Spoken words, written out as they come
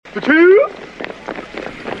The two.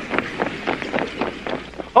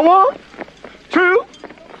 A one, two.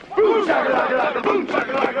 Boom, shakalaka, boom,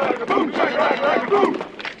 shakalaka, boom, shakalaka, boom.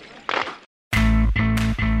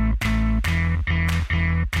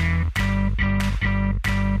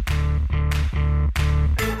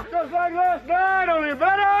 Just like last night, only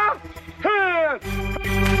better. Hit!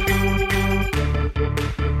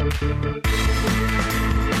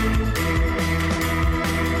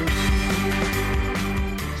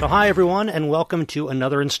 So hi, everyone, and welcome to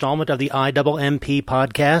another installment of the IMMP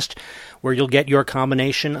podcast, where you'll get your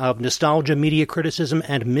combination of nostalgia, media criticism,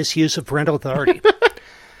 and misuse of parental authority.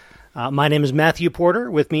 My name is Matthew Porter.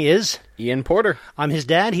 With me is... Ian Porter. I'm his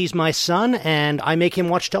dad, he's my son, and I make him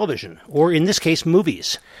watch television, or in this case,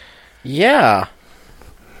 movies. Yeah.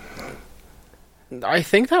 I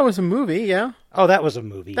think that was a movie, yeah. Oh, that was a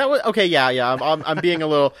movie. That was okay, yeah. I'm being a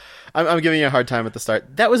little... I'm giving you a hard time at the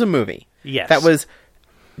start. That was a movie. Yes. That was...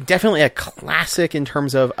 definitely a classic in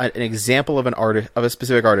terms of an example of an artist, of a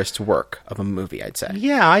specific artist's work of a movie, I'd say.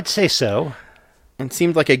 Yeah, I'd say so. And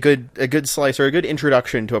seemed like a good slice or a good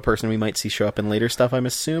introduction to a person we might see show up in later stuff, I'm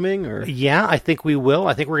assuming, or... Yeah, I think we will.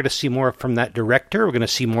 I think we're going to see more from that director. We're going to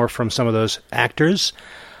see more from some of those actors.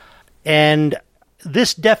 And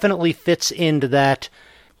this definitely fits into that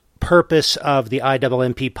purpose of the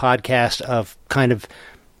IMMP podcast of kind of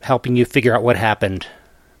helping you figure out what happened.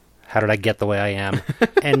 How did I get the way I am?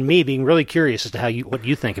 And me being really curious as to what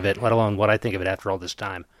you think of it, let alone what I think of it after all this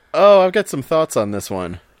time. Oh, I've got some thoughts on this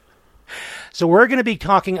one. So we're going to be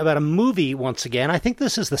talking about a movie once again. I think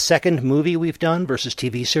this is the second movie we've done versus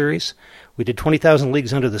TV series. We did 20,000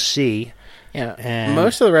 Leagues Under the Sea. Yeah, and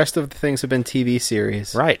most of the rest of the things have been TV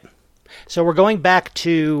series. Right. So we're going back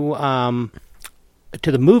to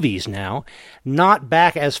the movies now, not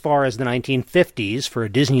back as far as the 1950s for a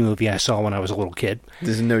Disney movie I saw when I was a little kid.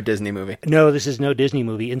 This is no Disney movie. No, this is no Disney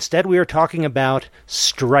movie. Instead, we are talking about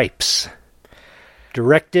Stripes,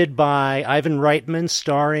 directed by Ivan Reitman,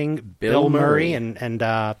 starring Bill Murray and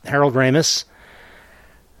Harold Ramis.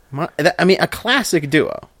 I mean, a classic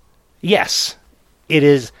duo. Yes, it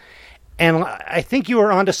is. And I think you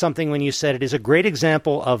were onto something when you said it is a great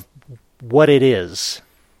example of what it is.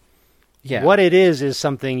 Yeah. What it is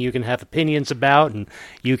something you can have opinions about, and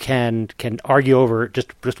you can argue over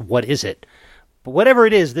just what is it. But whatever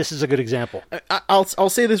it is, this is a good example. I'll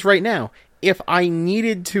say this right now. If I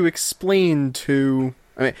needed to explain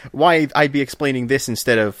why I'd be explaining this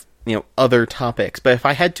instead of, other topics, but if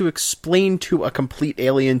I had to explain to a complete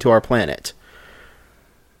alien to our planet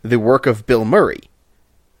the work of Bill Murray,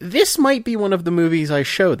 this might be one of the movies I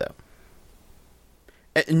show them.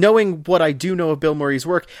 Knowing what I do know of Bill Murray's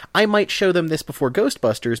work, I might show them this before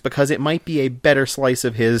Ghostbusters because it might be a better slice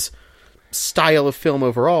of his style of film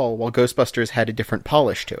overall, while Ghostbusters had a different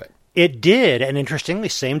polish to it. It did, and interestingly,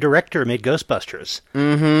 same director made Ghostbusters.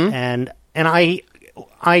 Mm-hmm. And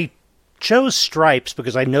I chose Stripes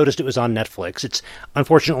because I noticed it was on Netflix. It's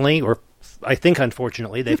unfortunately, or I think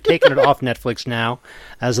unfortunately, they've taken it off Netflix now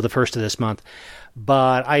as of the 1st of this month.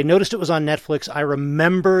 But I noticed it was on Netflix. I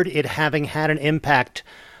remembered it having had an impact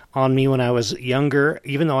on me when I was younger,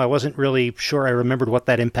 even though I wasn't really sure I remembered what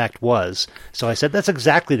that impact was. So I said, that's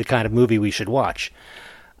exactly the kind of movie we should watch.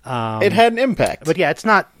 It had an impact. But yeah, it's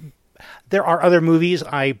not... There are other movies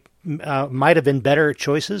I might have been better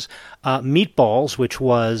choices. Meatballs, which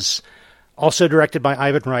was also directed by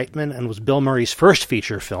Ivan Reitman and was Bill Murray's first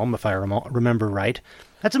feature film, if I remember right.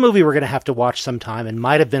 That's a movie we're going to have to watch sometime and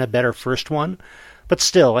might have been a better first one. But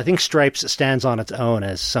still, I think Stripes stands on its own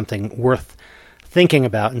as something worth thinking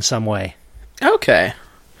about in some way. Okay.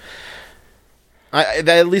 That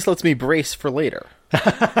at least lets me brace for later.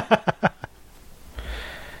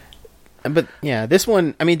 But yeah, this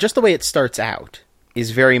one, I mean, just the way it starts out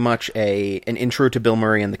is very much an intro to Bill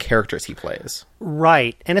Murray and the characters he plays.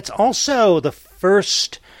 Right. And it's also the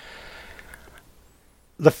first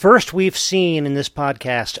we've seen in this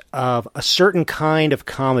podcast of a certain kind of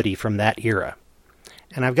comedy from that era.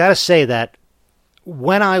 And I've got to say that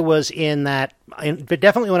when I was but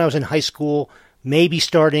definitely when I was in high school, maybe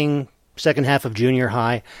starting second half of junior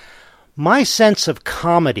high, my sense of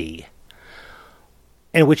comedy,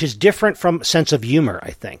 and which is different from sense of humor,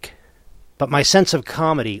 I think, but my sense of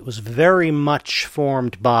comedy was very much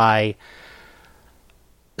formed by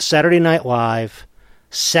Saturday Night Live,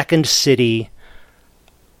 Second City,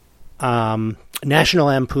 National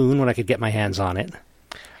Lampoon when I could get my hands on it.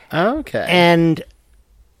 Okay.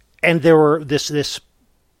 And there were this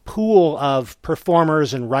pool of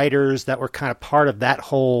performers and writers that were kind of part of that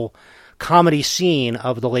whole comedy scene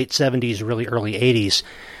of the late 70s, really early 80s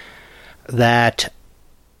that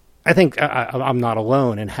I think I'm not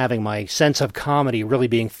alone in having my sense of comedy really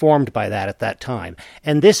being formed by that at that time.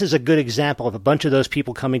 And this is a good example of a bunch of those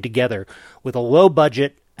people coming together with a low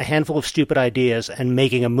budget, a handful of stupid ideas, and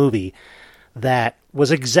making a movie that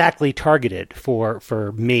was exactly targeted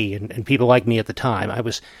for me and people like me at the time. I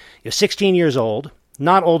was 16 years old,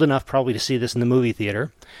 not old enough probably to see this in the movie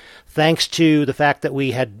theater, thanks to the fact that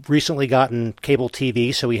we had recently gotten cable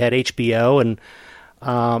TV, so we had HBO, and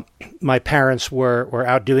my parents were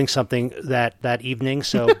out doing something that evening.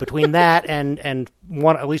 So between that and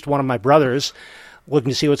at least one of my brothers looking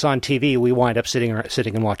to see what's on TV, we wind up sitting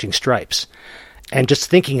and watching Stripes, and just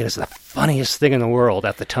thinking it is the funniest thing in the world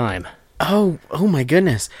at the time. Oh my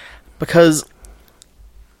goodness! Because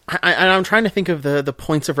I'm trying to think of the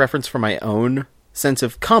points of reference for my own sense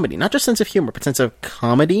of comedy, not just sense of humor, but sense of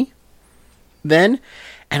comedy. Then,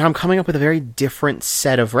 and I'm coming up with a very different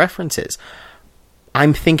set of references.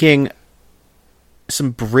 I'm thinking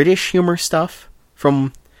some British humor stuff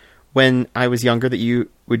from when I was younger that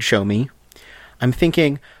you would show me. I'm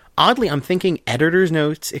thinking editor's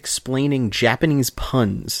notes explaining Japanese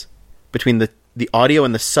puns between the audio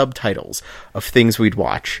and the subtitles of things we'd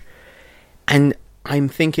watch. And I'm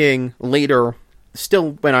thinking later,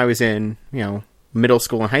 still when I was in, middle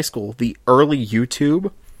school and high school, the early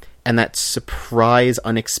YouTube and that surprise,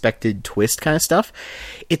 unexpected twist kind of stuff.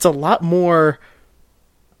 It's a lot more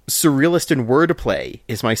surrealist and wordplay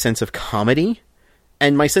is my sense of comedy,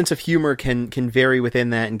 and my sense of humor can vary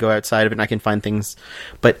within that and go outside of it, and I can find things.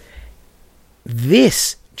 But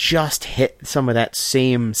this just hit some of that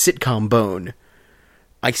same sitcom bone.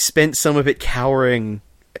 I spent some of it cowering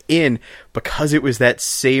in because it was that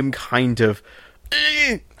same kind of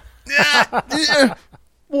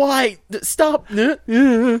why stop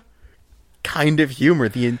kind of humor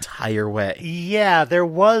the entire way. Yeah, there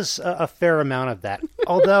was a fair amount of that.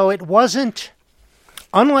 Although it wasn't,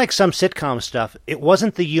 unlike some sitcom stuff, it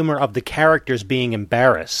wasn't the humor of the characters being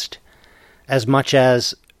embarrassed as much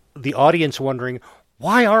as the audience wondering,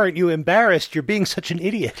 why aren't you embarrassed? You're being such an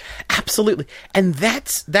idiot. Absolutely. And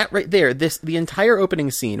that right there, the entire opening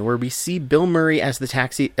scene where we see Bill Murray as this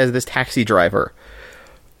taxi driver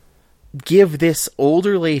give this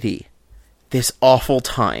older lady this awful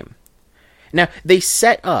time. Now, they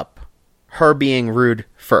set up her being rude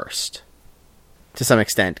first, to some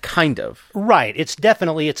extent, kind of. Right. It's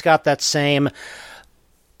got that same,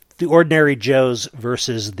 the ordinary Joes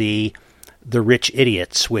versus the rich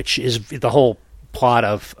idiots, which is the whole plot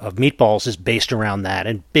of Meatballs is based around that,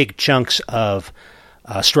 and big chunks of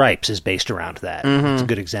Stripes is based around that. Mm-hmm. It's a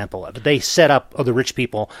good example of it. They set up, the rich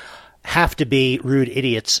people have to be rude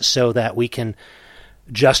idiots so that we can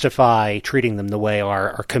justify treating them the way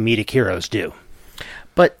our comedic heroes do.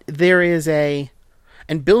 But there is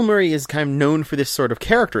and Bill Murray is kind of known for this sort of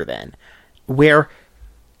character then, where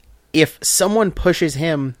if someone pushes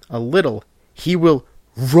him a little, he will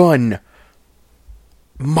run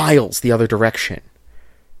miles the other direction.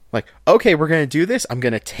 Like, okay, we're going to do this. I'm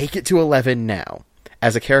going to take it to 11 now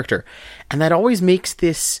as a character. And that always makes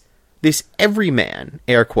this everyman,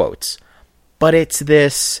 air quotes, but it's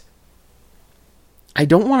this, I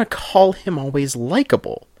don't want to call him always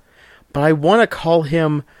likable, but I want to call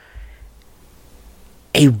him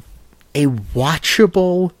a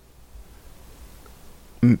watchable,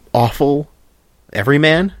 awful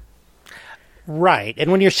everyman. Right.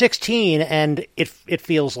 And when you're 16 and it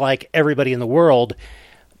feels like everybody in the world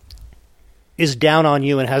is down on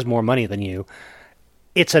you and has more money than you,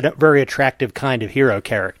 it's a very attractive kind of hero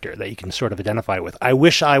character that you can sort of identify with. I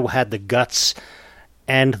wish I had the guts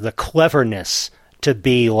and the cleverness to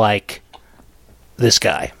be like this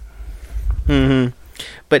guy. Mm-hmm.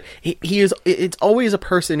 But it's always a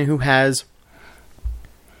person who has,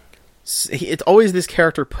 it's always this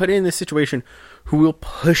character put in this situation who will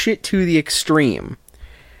push it to the extreme.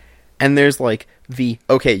 And there's like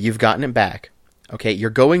okay, you've gotten it back. Okay, you're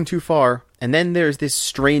going too far. And then there's this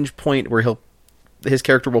strange point where his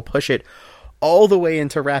character will push it all the way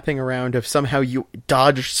into wrapping around of somehow you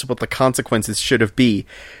dodged what the consequences should have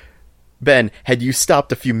been, had you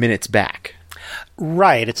stopped a few minutes back.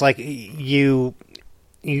 Right. It's like you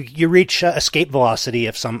reach escape velocity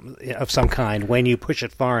of some kind when you push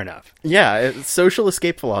it far enough. Yeah, social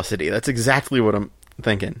escape velocity. That's exactly what I'm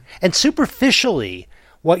thinking. And superficially,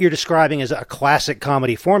 what you're describing is a classic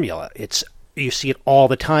comedy formula. You see it all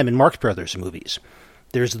the time in Marx Brothers movies.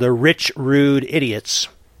 There's the rich, rude idiots,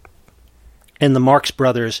 and the Marx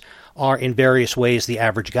Brothers are in various ways the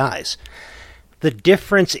average guys. The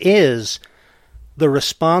difference is the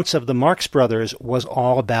response of the Marx Brothers was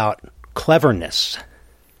all about cleverness.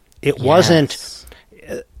 It wasn't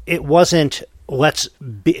let's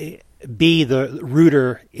be, be the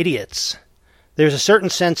ruder idiots. There's a certain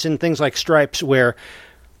sense in things like Stripes where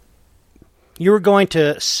you're going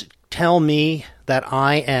to tell me that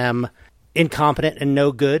I am incompetent and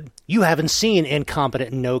no good. You haven't seen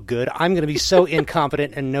Incompetent and No Good. I'm going to be so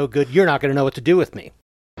incompetent and no good, you're not going to know what to do with me.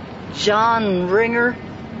 John Ringer?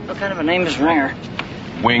 What kind of a name is Ringer?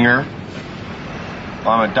 Winger. Well,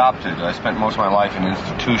 I'm adopted. I spent most of my life in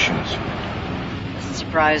institutions. Doesn't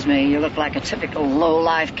surprise me. You look like a typical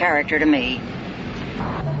low-life character to me.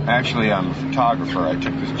 Actually, I'm a photographer. I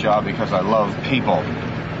took this job because I love people.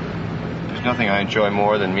 There's nothing I enjoy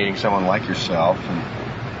more than meeting someone like yourself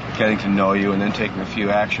and getting to know you and then taking a few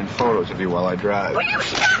action photos of you while I drive. Will you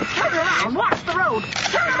stop? Turn around. Watch the road.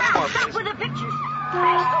 Turn around. Stop with the pictures.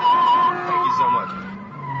 Thank you so much.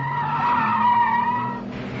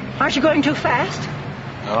 Aren't you going too fast?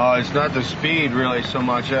 Oh, it's not the speed, really, so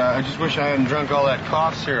much. I just wish I hadn't drunk all that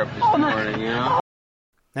cough syrup this morning, you know?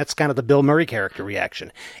 That's kind of the Bill Murray character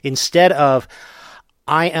reaction. Instead of,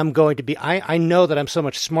 I know that I'm so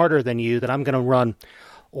much smarter than you that I'm going to run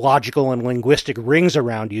logical and linguistic rings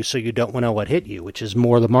around you so you don't know what hit you, which is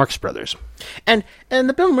more the Marx Brothers. And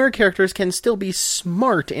the Bill Murray characters can still be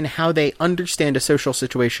smart in how they understand a social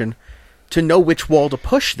situation to know which wall to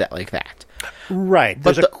push that like that. Right.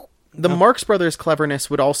 But the Marx Brothers' cleverness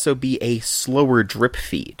would also be a slower drip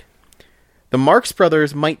feed. The Marx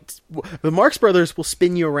Brothers will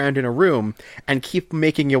spin you around in a room and keep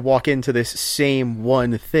making you walk into this same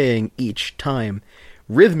one thing each time.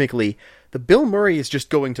 Rhythmically, the Bill Murray is just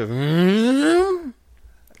going to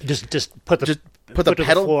just put the pedal to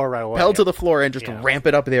the floor right away. Pedal to the floor and just ramp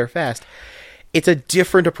it up there fast. It's a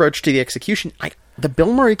different approach to the execution. The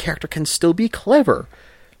Bill Murray character can still be clever,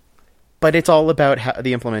 but it's all about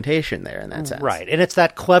the implementation there in that sense. Right, and it's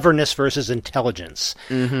that cleverness versus intelligence.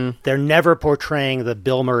 Mm-hmm. They're never portraying the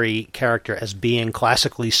Bill Murray character as being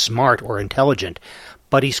classically smart or intelligent,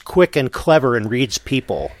 but he's quick and clever and reads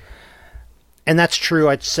people. And that's true,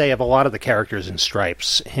 I'd say, of a lot of the characters in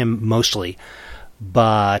Stripes, him mostly.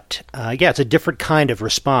 But, it's a different kind of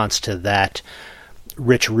response to that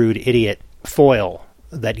rich, rude idiot foil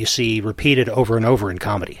that you see repeated over and over in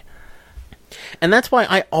comedy. And that's why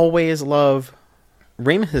I always love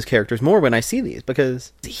Ramis' characters more when I see these,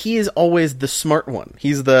 because he is always the smart one.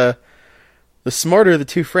 He's the smarter of the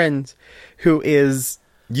two friends who is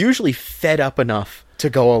usually fed up enough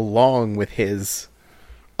to go along with his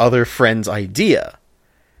other friend's idea.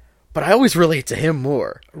 But I always relate to him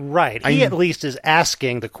more. Right. He at least is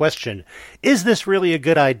asking the question, is this really a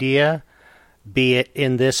good idea? Be it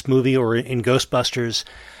in this movie or in Ghostbusters.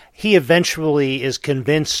 He eventually is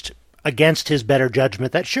convinced against his better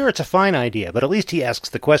judgment that, sure, it's a fine idea, but at least he asks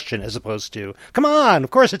the question as opposed to, come on, of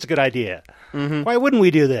course it's a good idea. Mm-hmm. Why wouldn't we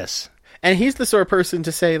do this? And he's the sort of person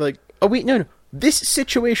to say, like, oh, wait, no, this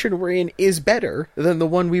situation we're in is better than the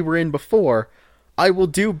one we were in before. I will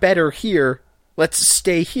do better here. Let's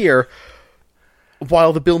stay here.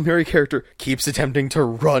 While the Bill Murray character keeps attempting to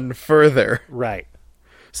run further. Right.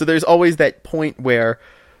 So there's always that point where,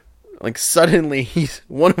 like, suddenly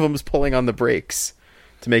one of them's pulling on the brakes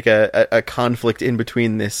to make a conflict in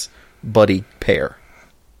between this buddy pair.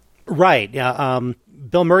 Right.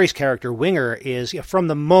 Bill Murray's character, Winger, is, from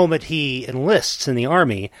the moment he enlists in the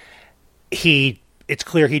army, it's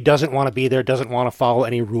clear he doesn't want to be there, doesn't want to follow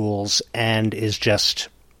any rules, and is just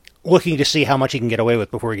looking to see how much he can get away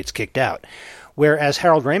with before he gets kicked out. Whereas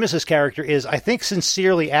Harold Ramis's character is, I think,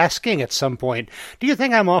 sincerely asking at some point, do you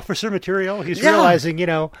think I'm officer material? He's realizing,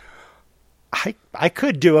 I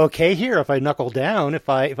could do okay here if I knuckle down, if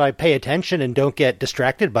I pay attention and don't get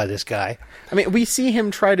distracted by this guy. I mean, we see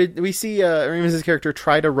Ramis's character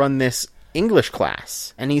try to run this English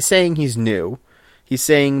class, and he's saying he's new. He's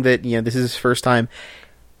saying that, this is his first time,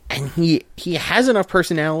 and he has enough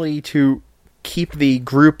personality to keep the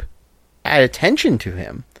group at attention to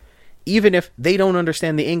him, even if they don't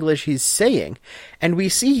understand the English he's saying. And we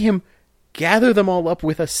see him gather them all up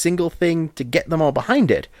with a single thing to get them all behind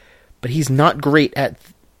it. But he's not great at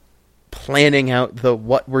planning out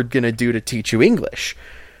what we're going to do to teach you English.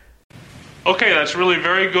 Okay, that's really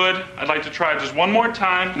very good. I'd like to try it just one more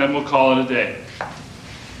time, and then we'll call it a day.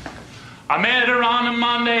 I met her on a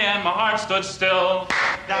Monday, and my heart stood still.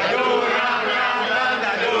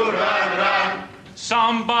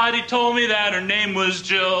 Somebody told me that her name was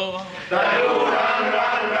Jill. Okay,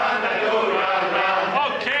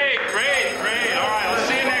 great. All right, I'll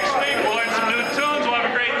see you next week. We'll learn some new tunes. We'll have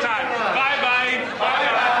a great time. Bye-bye.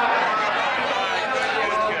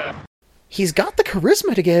 He's got the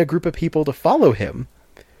charisma to get a group of people to follow him,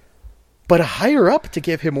 but a higher up to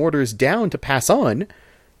give him orders down to pass on.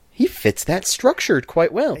 He fits that structure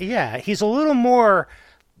quite well. Yeah, he's a little more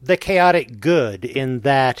the chaotic good in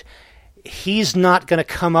that he's not going to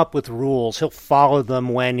come up with rules. He'll follow them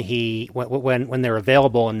when they're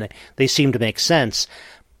available and they seem to make sense.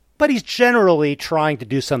 But he's generally trying to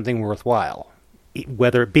do something worthwhile,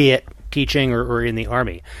 whether it be teaching or in the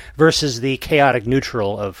army, versus the chaotic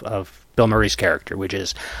neutral of Bill Murray's character, which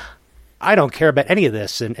is, I don't care about any of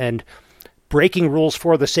this, and breaking rules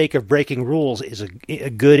for the sake of breaking rules is a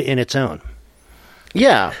good in its own.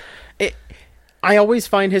 Yeah. I always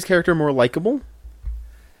find his character more likable,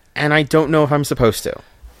 and I don't know if I'm supposed to.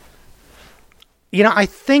 You know, I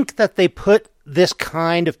think that they put this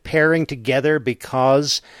kind of pairing together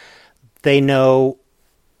because they know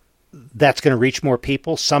that's going to reach more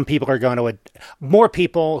people. Some people are going to... More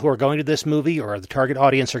people who are going to this movie or the target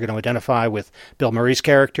audience are going to identify with Bill Murray's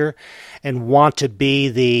character and want to be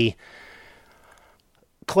the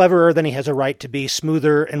cleverer than he has a right to be,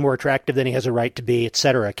 smoother and more attractive than he has a right to be,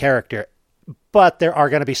 etc. character. But there are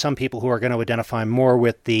going to be some people who are going to identify more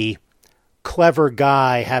with the clever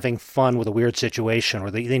guy having fun with a weird situation, or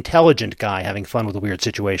the intelligent guy having fun with a weird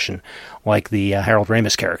situation, like the Harold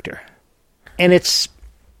Ramis character. And it's,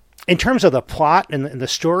 in terms of the plot and the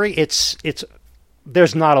story, it's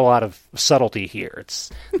there's not a lot of subtlety here. It's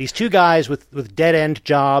these two guys with dead-end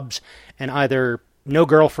jobs and either no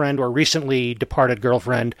girlfriend or recently departed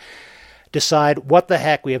girlfriend decide, what the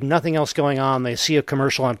heck, we have nothing else going on. They see a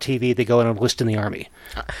commercial on TV, they go and enlist in the army.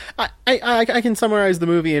 I can summarize the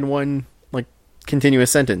movie in one continuous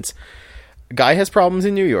sentence. Guy has problems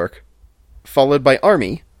in New York, followed by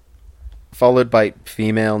army, followed by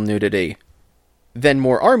female nudity, then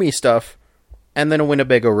more army stuff, and then a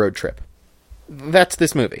Winnebago road trip. That's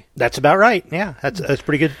this movie. That's about right. Yeah, that's a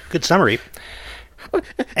pretty good summary.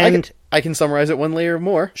 And I can summarize it one layer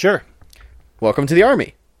more. Sure. Welcome to the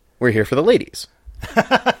army. We're here for the ladies.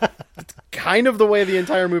 It's kind of the way the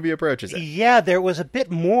entire movie approaches it. Yeah, there was a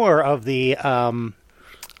bit more of the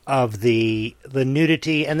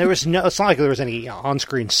nudity, and there was no. It's not like there was any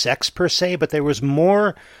on-screen sex per se, but there was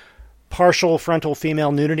more partial frontal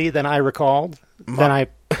female nudity than I recalled. I'm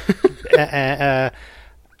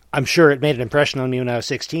sure it made an impression on me when I was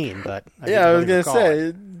 16, but I was going to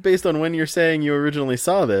say, based on when you're saying you originally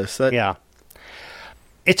saw this, yeah.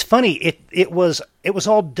 It's funny. It was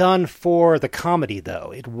all done for the comedy,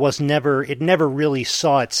 though. It never really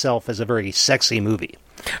saw itself as a very sexy movie.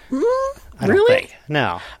 I don't think.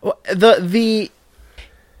 No.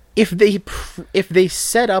 If they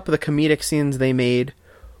set up the comedic scenes they made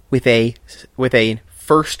with a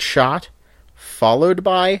first shot followed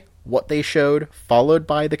by what they showed, followed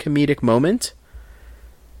by the comedic moment,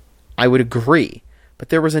 I would agree. But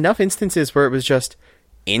there was enough instances where it was just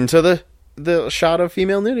into the shot of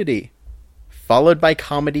female nudity, followed by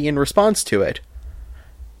comedy in response to it,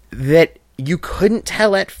 that you couldn't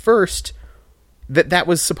tell at first that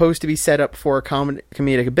was supposed to be set up for a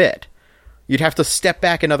comedic bit. You'd have to step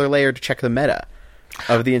back another layer to check the meta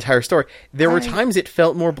of the entire story. There were times it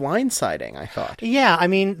felt more blindsiding, I thought. Yeah, I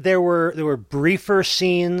mean, there were briefer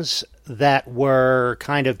scenes that were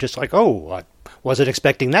kind of just like, oh, I wasn't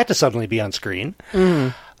expecting that to suddenly be on screen.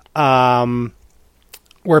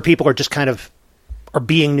 Where people are just kind of are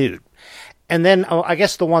being nude. And then I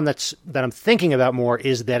guess the one that I'm thinking about more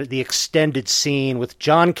is that the extended scene with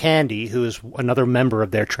John Candy, who is another member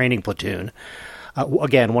of their training platoon.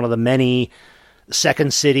 Again, one of the many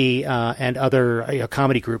Second City and other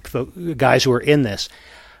comedy group guys who are in this.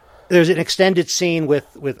 There's an extended scene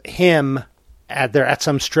with him at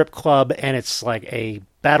some strip club, and it's like a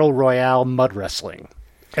battle royale mud wrestling.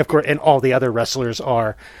 Of course, and all the other wrestlers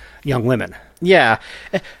are young women. Yeah.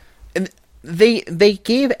 They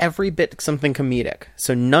gave every bit something comedic,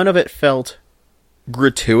 so none of it felt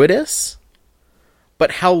gratuitous,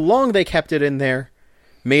 but how long they kept it in there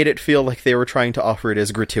made it feel like they were trying to offer it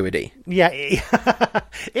as gratuity. Yeah,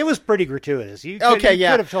 it was pretty gratuitous. You could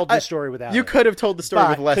have told the story without it. You could have told the story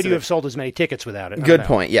with less could you have sold as many tickets without it? Good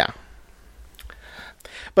point, yeah.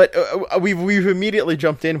 But we've immediately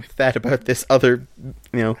jumped in with that about this other,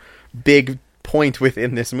 big point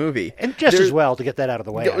within this movie, and as well to get that out of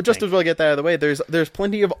the way. Just as well get that out of the way. There's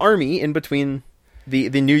plenty of army in between the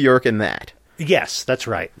New York and that. Yes, that's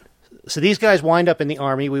right. So these guys wind up in the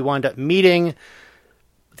army. We wind up meeting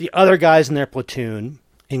the other guys in their platoon.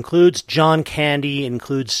 Includes John Candy,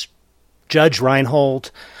 includes Judge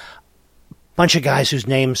Reinhold, bunch of guys whose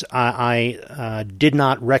names I did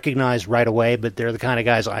not recognize right away, but they're the kind of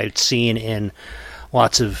guys I had seen in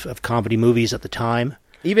lots of comedy movies at the time.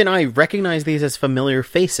 Even I recognize these as familiar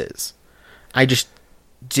faces. I just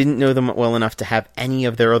didn't know them well enough to have any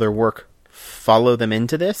of their other work follow them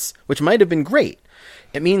into this, which might have been great.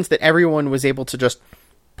 It means that everyone was able to just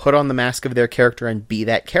put on the mask of their character and be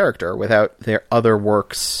that character without their other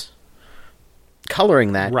works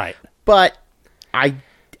coloring that. Right. But I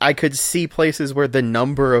could see places where the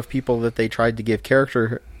number of people that they tried to give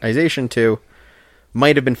characterization to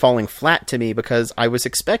might have been falling flat to me, because I was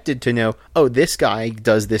expected to know, oh, this guy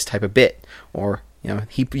does this type of bit, or,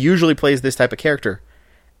 he usually plays this type of character.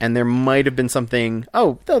 And there might have been something,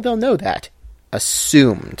 oh, they'll know that,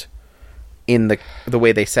 assumed in the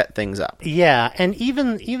way they set things up. Yeah, and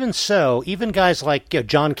even so, even guys like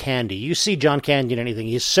John Candy, you see John Candy in anything,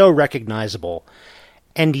 he's so recognizable,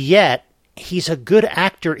 and yet he's a good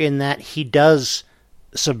actor in that he does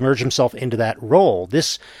submerge himself into that role.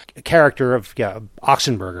 This character of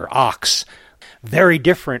Oxenberger, Ox, very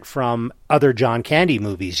different from other John Candy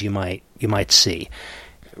movies you might see.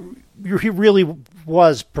 He really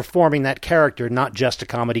was performing that character, not just a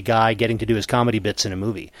comedy guy getting to do his comedy bits in a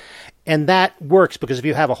movie. And that works, because if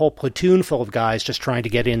you have a whole platoon full of guys just trying to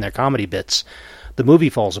get in their comedy bits, the movie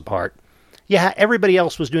falls apart. Yeah, everybody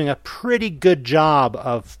else was doing a pretty good job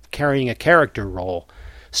of carrying a character role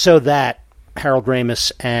so that Harold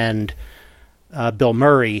Ramis and Bill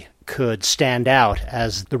Murray could stand out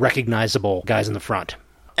as the recognizable guys in the front.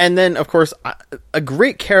 And then, of course, a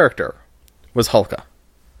great character was Hulka.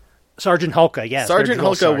 Sergeant Hulka, yes. Sergeant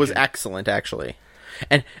Hulka was excellent, actually.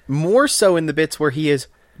 And more so in the bits where he is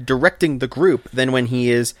directing the group than when he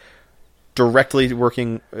is directly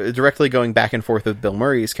going back and forth with Bill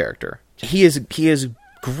Murray's character. He is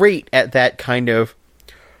great at that kind of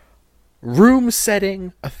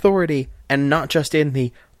room-setting authority, and not just in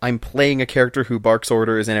the I'm playing a character who barks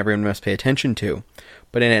orders and everyone must pay attention to,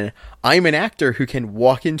 but in an I'm an actor who can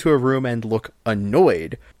walk into a room and look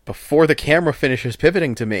annoyed before the camera finishes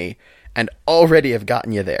pivoting to me and already have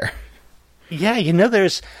gotten you there. Yeah,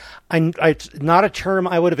 there's... it's not a term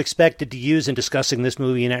I would have expected to use in discussing this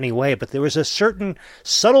movie in any way, but there was a certain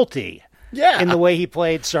subtlety in the way he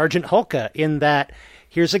played Sergeant Hulka, in that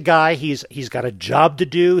here's a guy, he's got a job to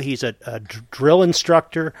do, he's a drill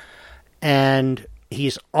instructor, and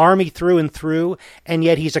he's Army through and through, and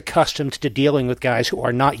yet he's accustomed to dealing with guys who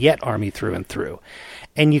are not yet Army through and through.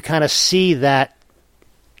 And you kind of see that,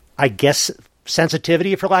 I guess,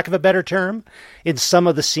 sensitivity, for lack of a better term, in some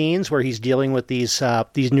of the scenes where he's dealing with these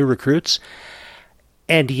new recruits,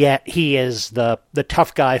 and yet he is the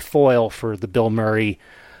tough guy foil for the Bill Murray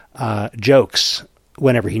jokes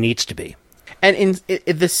whenever he needs to be. And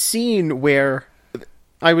in the scene where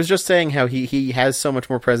I was just saying how he has so much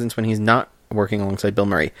more presence when he's not working alongside Bill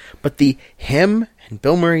Murray, but him and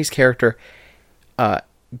Bill Murray's character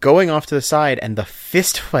going off to the side and the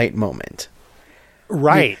fist fight moment.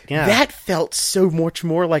 Right, yeah. That felt so much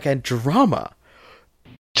more like a drama.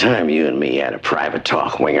 Time you and me had a private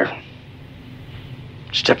talk, Winger.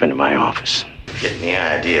 Step into my office. Getting the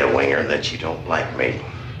idea, Winger, that you don't like me.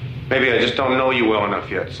 Maybe I just don't know you well enough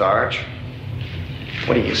yet, Sarge.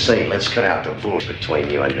 What do you say? Let's cut out the bull between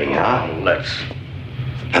you and me, huh? Let's.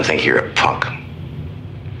 I think you're a punk.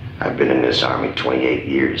 I've been in this army 28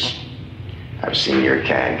 years. I've seen your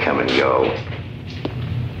kind come and go.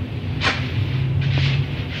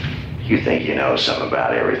 You think you know something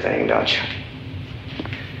about everything, don't you?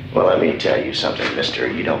 Well, let me tell you something, mister.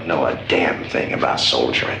 You don't know a damn thing about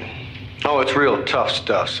soldiering. Oh, it's real tough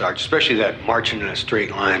stuff, Sarge. Especially that marching in a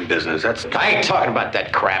straight line business. I ain't talking about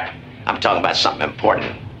that crap. I'm talking about something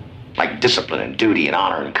important. Like discipline and duty and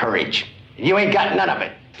honor and courage. And you ain't got none of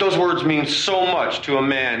it. Those words mean so much to a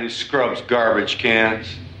man who scrubs garbage cans.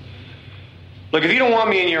 Look, if you don't want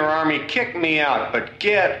me in your army, kick me out, but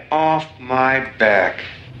get off my back.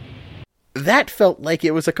 That felt like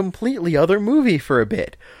it was a completely other movie for a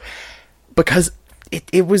bit. Because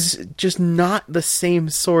it was just not the same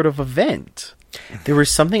sort of event. There was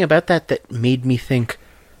something about that made me think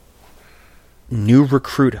new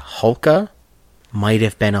recruit Hulka might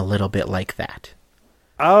have been a little bit like that.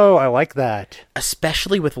 Oh, I like that.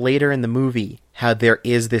 Especially with later in the movie, how there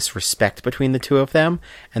is this respect between the two of them,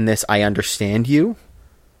 and this I understand you.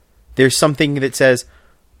 There's something that says,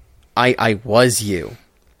 I was you.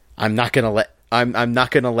 I'm not gonna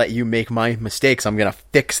let you make my mistakes. I'm gonna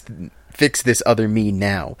fix this other me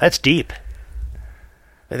now. That's deep.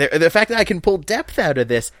 The fact that I can pull depth out of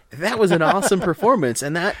this, that was an awesome performance,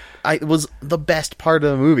 and that was the best part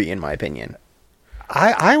of the movie, in my opinion.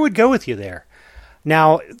 I would go with you there.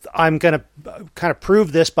 Now, I'm going to kind of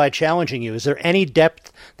prove this by challenging you. Is there any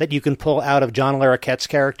depth that you can pull out of John Larroquette's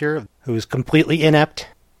character, who's completely inept?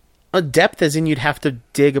 A depth as in you'd have to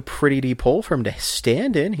dig a pretty deep hole for him to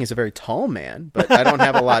stand in. He's a very tall man, but I don't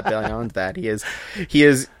have a lot beyond that. He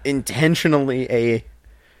is intentionally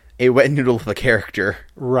a wet noodle of a character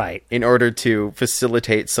Right. in order to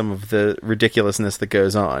facilitate some of the ridiculousness that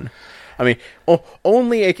goes on. I mean,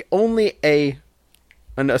 only a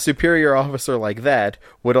superior officer like that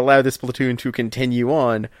would allow this platoon to continue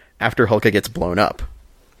on after Hulka gets blown up.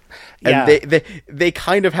 And Yeah. they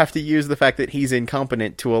kind of have to use the fact that he's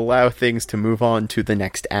incompetent to allow things to move on to the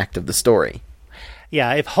next act of the story.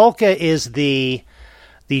 Yeah, if Hulka is the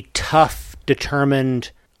tough,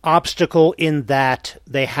 determined obstacle in that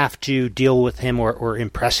they have to deal with him or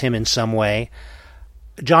impress him in some way,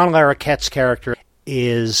 John Larroquette's character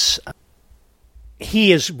is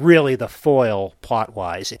really the foil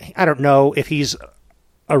plot-wise. I don't know if he's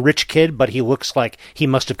a rich kid, but he looks like he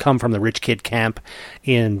must have come from the rich kid camp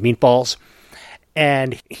in Meatballs.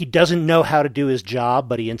 And he doesn't know how to do his job,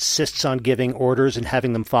 but he insists on giving orders and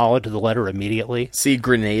having them followed to the letter immediately. See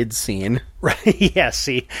grenade scene. Right? Yeah,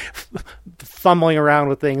 see, fumbling around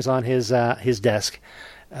with things on his desk,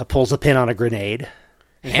 pulls a pin on a grenade.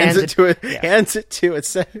 Hands it to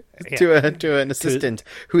an assistant,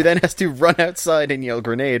 who then has to run outside and yell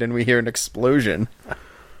grenade, and we hear an explosion.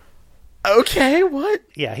 Okay, what?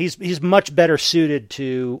 Yeah, he's much better suited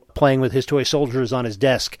to playing with his toy soldiers on his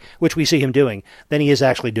desk, which we see him doing, than he is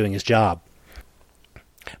actually doing his job.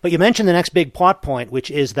 But you mentioned the next big plot point,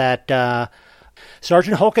 which is that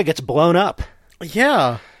Sergeant Hulka gets blown up.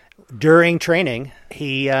 Yeah. During training,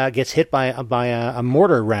 he gets hit by a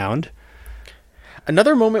mortar round.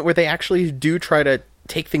 Another moment where they actually do try to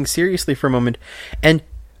take things seriously for a moment, and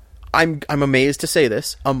I'm amazed to say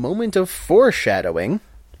this, a moment of foreshadowing.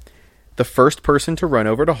 The first person to run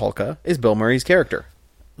over to Hulka is Bill Murray's character.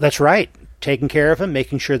 That's right. Taking care of him,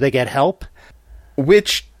 making sure they get help.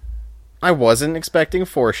 Which I wasn't expecting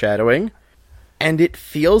foreshadowing. And it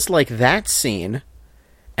feels like that scene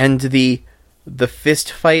and the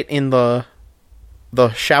fist fight in the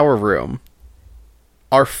shower room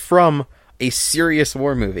are from a serious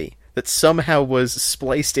war movie that somehow was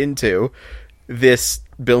spliced into this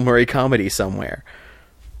Bill Murray comedy somewhere.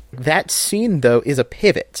 That scene, though, is a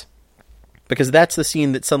pivot. Because that's the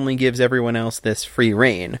scene that suddenly gives everyone else this free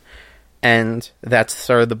rein, and that's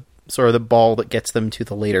sort of the ball that gets them to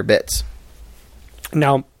the later bits.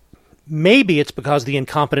 Now, maybe it's because the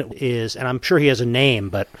incompetent is, and I'm sure he has a name,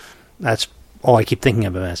 but that's all I keep thinking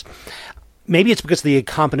of him as. Maybe it's because the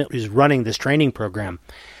incompetent is running this training program.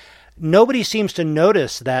 Nobody seems to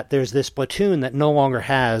notice that there's this platoon that no longer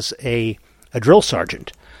has a drill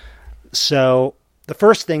sergeant. So the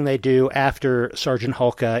first thing they do after Sergeant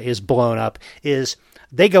Hulka is blown up is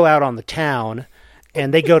they go out on the town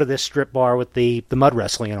and they go to this strip bar with the mud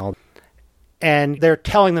wrestling and all. And they're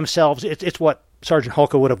telling themselves it's what Sergeant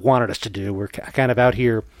Hulka would have wanted us to do. We're kind of out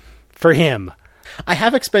here for him. I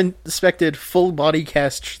have expected full body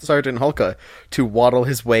cast Sergeant Hulka to waddle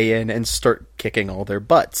his way in and start kicking all their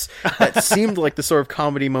butts. That seemed like the sort of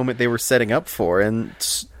comedy moment they were setting up for, and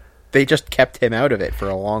they just kept him out of it for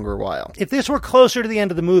a longer while. If this were closer to the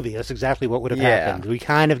end of the movie, that's exactly what would have happened. We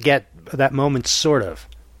kind of get that moment, sort of,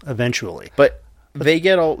 eventually. But they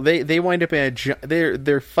wind up in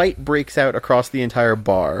their fight breaks out across the entire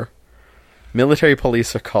bar. Military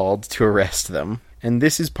police are called to arrest them. And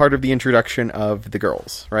this is part of the introduction of the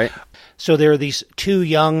girls, right? So there are these two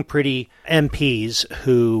young, pretty MPs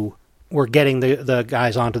who were getting the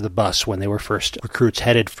guys onto the bus when they were first recruits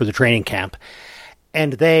headed for the training camp.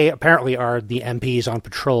 And they apparently are the MPs on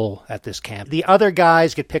patrol at this camp. The other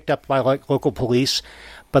guys get picked up by local police,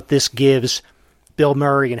 but this gives Bill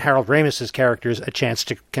Murray and Harold Ramis's characters a chance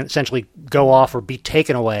to essentially go off or be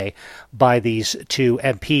taken away by these two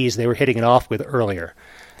MPs they were hitting it off with earlier.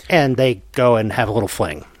 And they go and have a little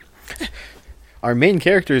fling. Our main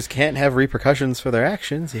characters can't have repercussions for their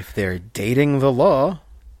actions if they're dating the law.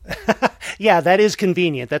 Yeah, that is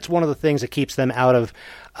convenient. That's one of the things that keeps them out of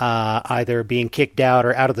either being kicked out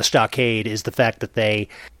or out of the stockade, is the fact that they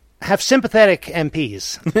have sympathetic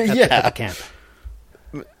MPs at the camp.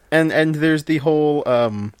 And there's the whole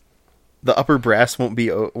the upper brass won't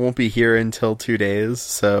be here until 2 days,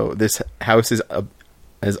 so this house is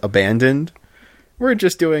abandoned. We're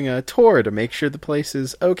just doing a tour to make sure the place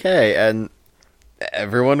is okay, and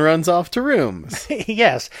everyone runs off to rooms.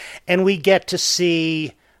 Yes, and we get to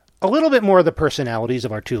see a little bit more of the personalities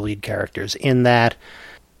of our two lead characters, in that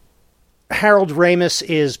Harold Ramis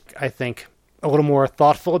is, I think, a little more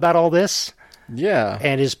thoughtful about all this. Yeah.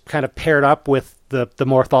 And is kind of paired up with the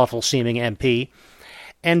more thoughtful-seeming MP.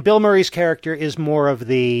 And Bill Murray's character is more of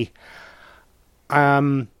the,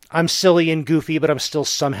 I'm silly and goofy, but I'm still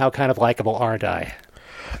somehow kind of likable, aren't I?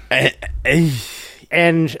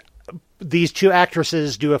 And these two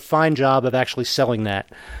actresses do a fine job of actually selling that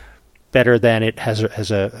better than it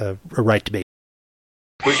has a right to be.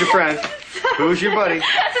 Who's your friend? Who's your buddy?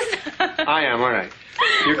 I am, aren't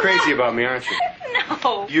I? You're crazy about me, aren't you?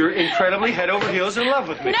 No. You're incredibly head over heels in love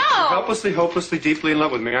with me. No. You're helplessly, hopelessly, deeply in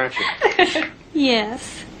love with me, aren't you?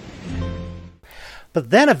 Yes. But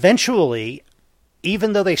then eventually,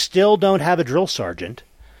 even though they still don't have a drill sergeant,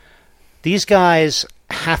 these guys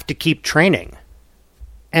have to keep training.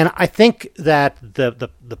 And I think that the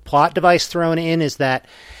plot device thrown in is that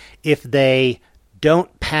if they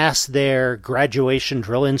don't pass their graduation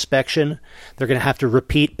drill inspection, they're going to have to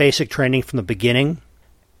repeat basic training from the beginning.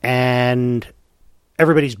 And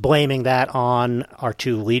everybody's blaming that on our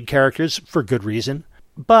two lead characters for good reason.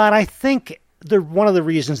 But I think one of the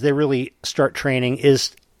reasons they really start training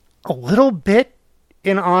is a little bit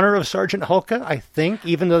in honor of Sergeant Hulka, I think,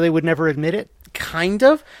 even though they would never admit it. Kind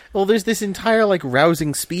of. Well, there's this entire,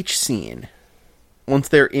 rousing speech scene once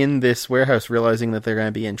they're in this warehouse realizing that they're going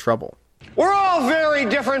to be in trouble. We're all very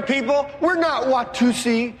different people. We're not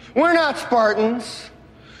Watusi. We're not Spartans.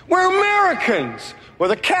 We're Americans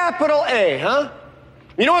with a capital A, huh?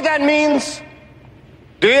 You know what that means?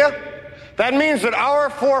 Do you? That means that our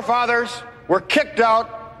forefathers were kicked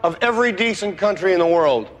out of every decent country in the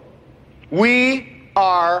world. We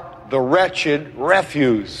are the wretched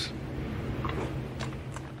refuse.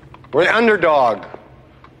 We're the underdog.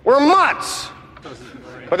 We're mutts.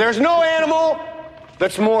 But there's no animal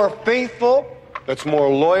that's more faithful, that's more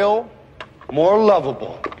loyal, more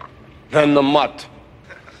lovable than the mutt.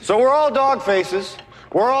 So we're all dog faces.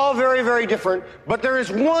 We're all very, very different. But there is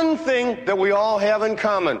one thing that we all have in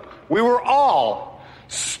common. We were all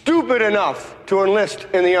stupid enough to enlist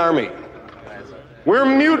in the Army. We're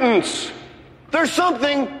mutants. There's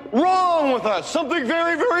something wrong with us. Something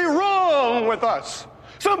very, very wrong with us.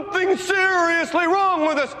 Something seriously wrong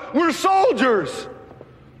with us. We're soldiers.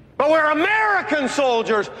 But we're American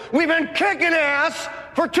soldiers. We've been kicking ass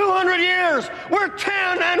for 200 years. We're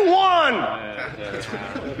 10 and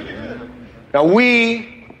 1. Now,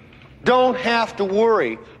 we don't have to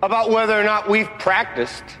worry about whether or not we've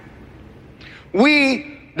practiced.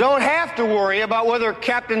 We don't have to worry about whether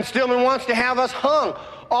Captain Stillman wants to have us hung.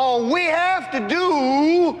 All we have to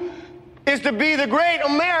do is to be the great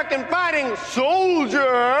American fighting soldier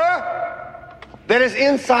that is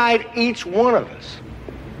inside each one of us.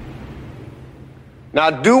 Now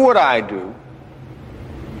do what I do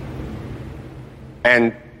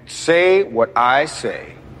and say what I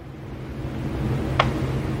say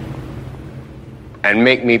and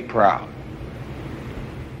make me proud.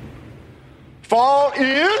 Fall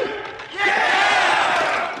in?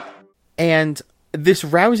 Yeah! And this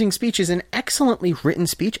rousing speech is an excellently written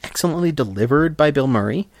speech, excellently delivered by Bill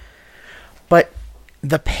Murray. But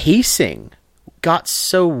the pacing got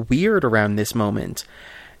so weird around this moment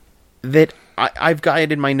that I've got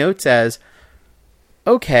it in my notes as,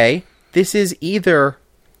 okay, this is either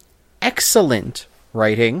excellent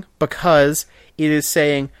writing because it is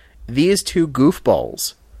saying these two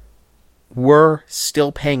goofballs were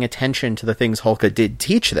still paying attention to the things Hulka did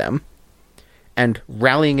teach them and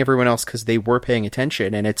rallying everyone else because they were paying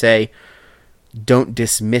attention, and it's a don't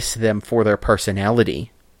dismiss them for their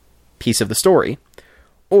personality piece of the story,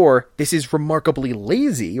 or this is remarkably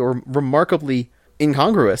lazy or remarkably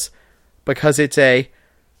incongruous because it's a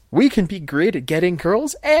we can be great at getting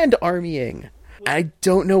girls and armying. I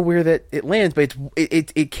don't know where that it lands, but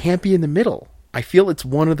it can't be in the middle. I feel it's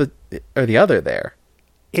one of the or the other there.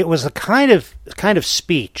 It was a kind of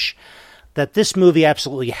speech that this movie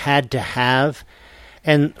absolutely had to have,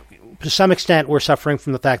 and to some extent we're suffering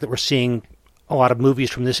from the fact that we're seeing a lot of movies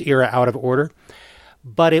from this era out of order,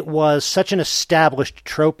 but it was such an established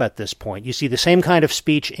trope at this point. You see the same kind of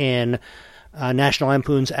speech in National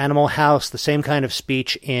Lampoon's Animal House, the same kind of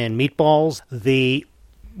speech in Meatballs. The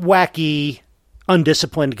wacky,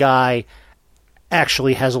 undisciplined guy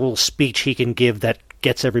actually has a little speech he can give that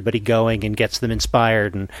gets everybody going and gets them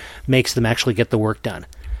inspired and makes them actually get the work done.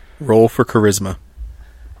 Roll for charisma.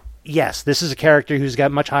 Yes, this is a character who's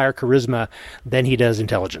got much higher charisma than he does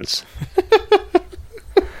intelligence.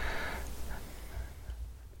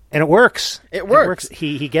 And it works. It works.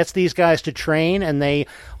 He gets these guys to train, and they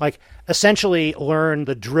essentially learn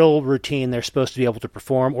the drill routine they're supposed to be able to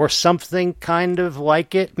perform, or something kind of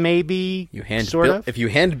like it, maybe. If you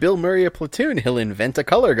hand Bill Murray a platoon, he'll invent a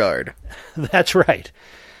color guard. That's right.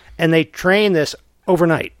 And they train this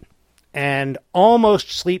overnight and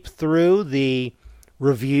almost sleep through the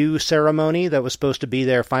review ceremony that was supposed to be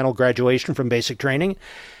their final graduation from basic training,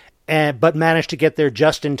 but managed to get there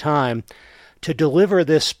just in time to deliver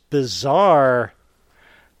this bizarre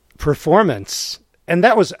performance. And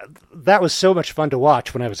that was so much fun to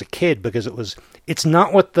watch when I was a kid, because it's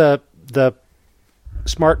not what the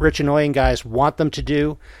smart, rich, annoying guys want them to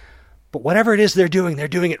do. But whatever it is they're doing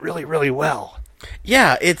it really, really well.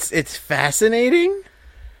 Yeah, it's fascinating.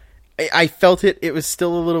 I felt it was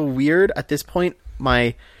still a little weird at this point.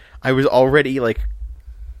 I was already like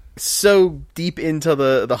so deep into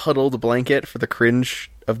the huddled blanket for the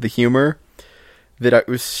cringe of the humor that I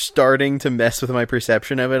was starting to mess with my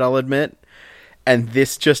perception of it, I'll admit. And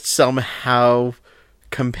this just somehow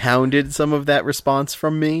compounded some of that response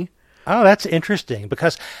from me. Oh, that's interesting,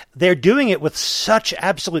 because they're doing it with such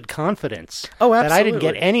absolute confidence. Oh, absolutely. That I didn't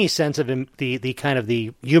get any sense of the kind of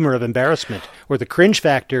the humor of embarrassment or the cringe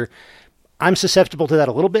factor. I'm susceptible to that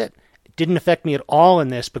a little bit. It didn't affect me at all in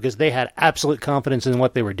this because they had absolute confidence in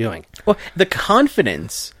what they were doing. Well, the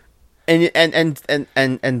confidence and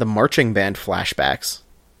the marching band flashbacks.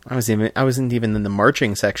 I wasn't even in the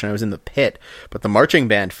marching section. I was in the pit, but the marching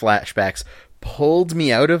band flashbacks pulled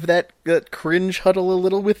me out of that cringe huddle a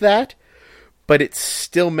little with that, but it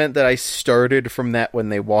still meant that I started from that when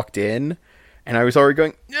they walked in, and I was already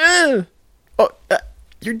going,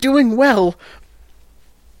 you're doing well,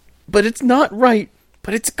 but it's not right,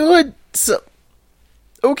 but it's good, so,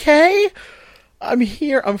 okay, I'm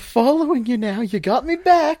here, I'm following you now, you got me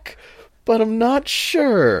back, but I'm not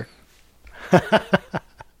sure.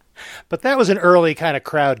 But that was an early kind of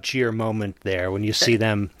crowd cheer moment there when you see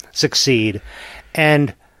them succeed.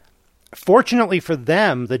 And fortunately for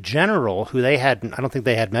them, the general, who I don't think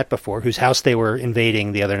they had met before, whose house they were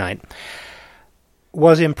invading the other night,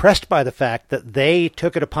 was impressed by the fact that they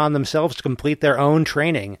took it upon themselves to complete their own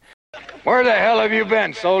training. Where the hell have you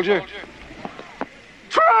been, soldier?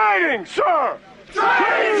 Training, sir!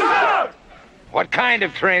 Training, sir! What kind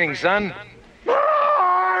of training, son?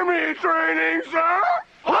 Army training, sir!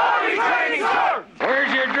 Army training, sir!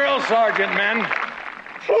 Where's your drill sergeant, men?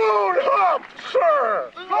 Flown up,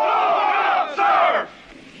 sir! Flown up, sir!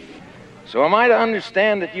 So am I to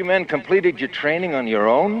understand that you men completed your training on your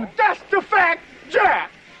own? That's the fact,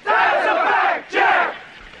 Jack! That's the fact, Jack!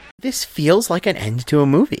 This feels like an end to a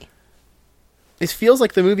movie. This feels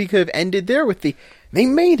like the movie could have ended there with the they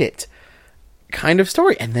made it kind of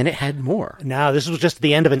story, and then it had more. Now, this was just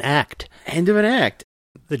the end of an act. End of an act.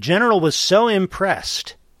 The general was so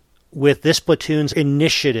impressed with this platoon's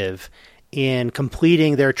initiative in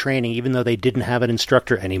completing their training, even though they didn't have an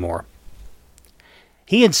instructor anymore.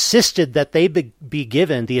 He insisted that they be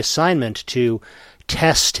given the assignment to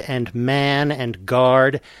test and man and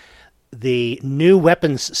guard the new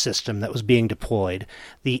weapons system that was being deployed,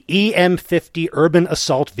 the EM-50 Urban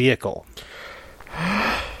Assault Vehicle.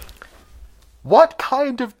 What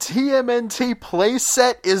kind of TMNT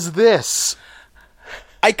playset is this?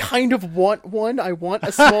 I kind of want one. I want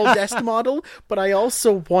a small desk model, but I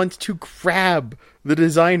also want to grab the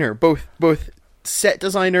designer, both set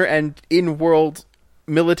designer and in-world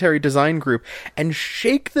military design group, and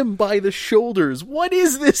shake them by the shoulders. What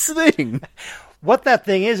is this thing? What that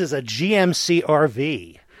thing is a GMC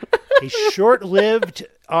RV. A short-lived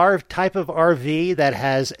type of RV that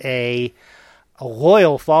has a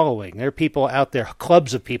loyal following. There are people out there,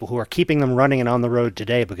 clubs of people, who are keeping them running and on the road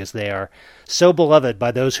today because they are so beloved by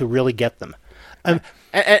those who really get them. And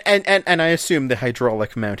I assume the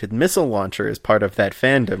hydraulic-mounted missile launcher is part of that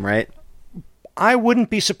fandom, right? I wouldn't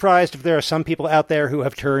be surprised if there are some people out there who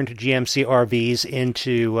have turned GMC RVs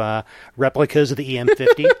into replicas of the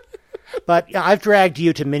EM-50. But I've dragged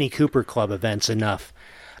you to Mini Cooper Club events enough.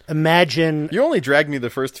 Imagine... You only dragged me the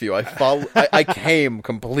first few. I came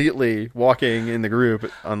completely walking in the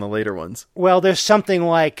group on the later ones. Well, there's something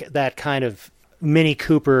like that kind of Mini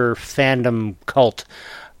Cooper fandom cult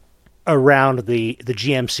around the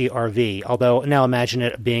GMC RV. Although, now imagine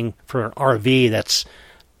it being for an RV that's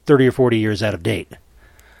 30 or 40 years out of date.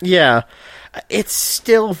 Yeah. It's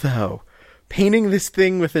still, though, painting this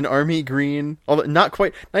thing with an army green, although not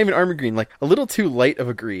even army green, like a little too light of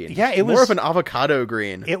a green. Yeah, it was more of an avocado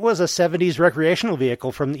green. It was a 70s recreational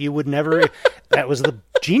vehicle you would never, that was the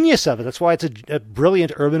genius of it. That's why it's a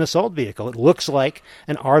brilliant urban assault vehicle. It looks like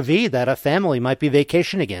an RV that a family might be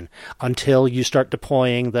vacationing in until you start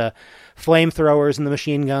deploying the flamethrowers and the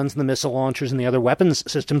machine guns and the missile launchers and the other weapons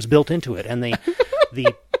systems built into it. And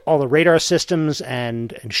all the radar systems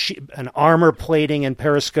and armor plating and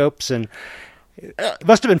periscopes, and it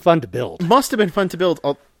must have been fun to build.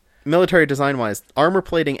 Military design-wise, armor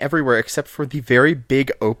plating everywhere except for the very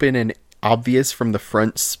big, open, and obvious from the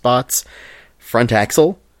front spots front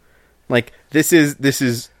axle. Like, this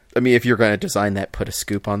is. I mean, if you're going to design that, put a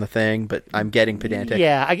scoop on the thing. But I'm getting pedantic.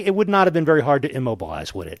 Yeah, it would not have been very hard to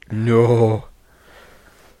immobilize, would it? No.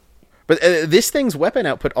 But this thing's weapon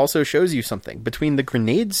output also shows you something. Between the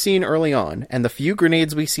grenades seen early on and the few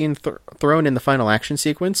grenades we seen thrown in the final action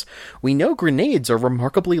sequence, we know grenades are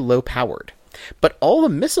remarkably low-powered. But all the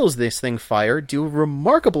missiles this thing fired do a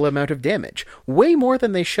remarkable amount of damage, way more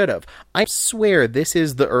than they should have. I swear this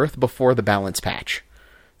is the Earth before the balance patch.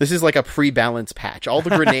 This is like a pre-balance patch. All the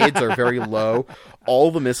grenades are very low.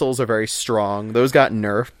 All the missiles are very strong. Those got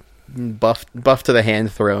nerfed, buffed to the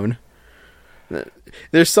hand thrown.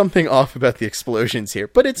 There's something off about the explosions here,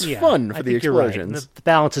 but it's fun for the explosions. Right. The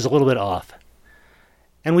balance is a little bit off.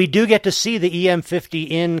 And we do get to see the EM-50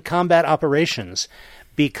 in combat operations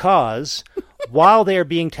because while they're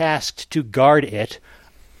being tasked to guard it,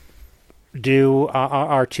 do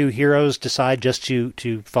our two heroes decide just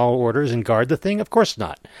to follow orders and guard the thing? Of course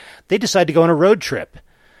not. They decide to go on a road trip.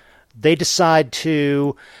 They decide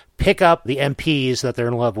to pick up the MPs that they're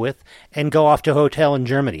in love with and go off to a hotel in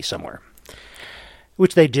Germany somewhere.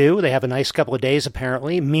 Which they do. They have a nice couple of days,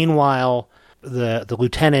 apparently. Meanwhile, the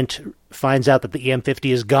lieutenant finds out that the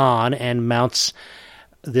EM-50 is gone and mounts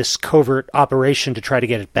this covert operation to try to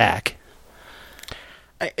get it back.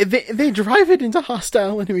 They drive it into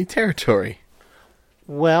hostile enemy territory.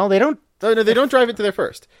 Well, they don't... No, they don't drive it to there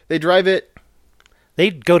first. They drive it... They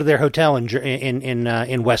go to their hotel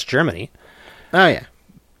in West Germany. Oh, yeah.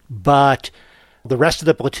 But the rest of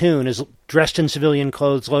the platoon is dressed in civilian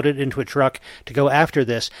clothes, loaded into a truck to go after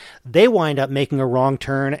this. They wind up making a wrong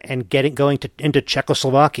turn and going into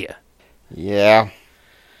Czechoslovakia. Yeah.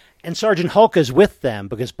 And Sergeant Hulka is with them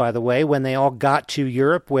because, by the way, when they all got to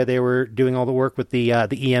Europe, where they were doing all the work with the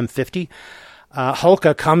EM-50,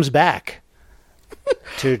 Hulka comes back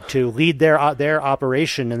to lead their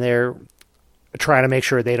operation, and they're trying to make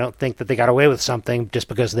sure they don't think that they got away with something just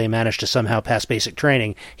because they managed to somehow pass basic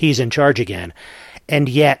training. He's in charge again. And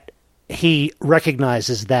yet he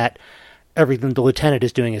recognizes that everything the lieutenant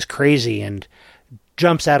is doing is crazy and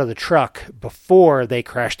jumps out of the truck before they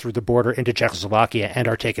crash through the border into Czechoslovakia and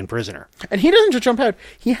are taken prisoner. And he doesn't just jump out.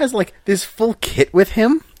 He has, like, this full kit with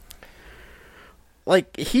him.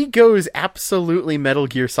 Like, he goes absolutely Metal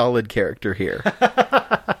Gear Solid character here.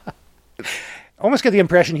 Almost get the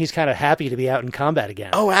impression he's kind of happy to be out in combat again.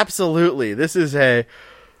 Oh, absolutely. This is a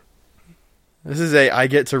I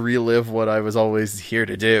get to relive what I was always here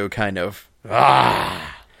to do kind of.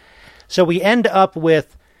 So we end up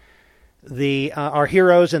with our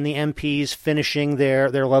heroes and the MPs finishing their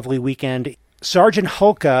lovely weekend. Sergeant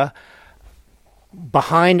Hulka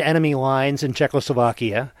behind enemy lines in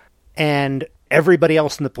Czechoslovakia, and everybody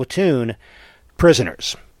else in the platoon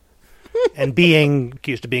prisoners. And being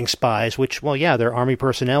accused of being spies, which, well, yeah, they're army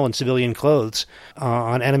personnel in civilian clothes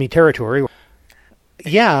on enemy territory.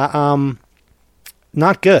 Yeah,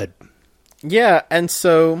 not good. Yeah, and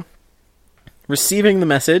so receiving the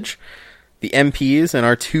message, the MPs and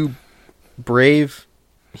our two brave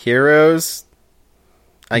heroes,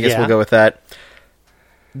 I guess we'll go with that,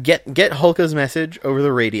 get Hulka's message over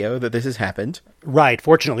the radio that this has happened. Right.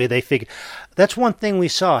 Fortunately, they figured... That's one thing we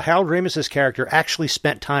saw. Harold Ramis's character actually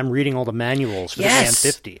spent time reading all the manuals for the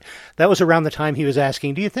EM-50. That was around the time he was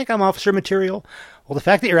asking, do you think I'm officer material? Well, the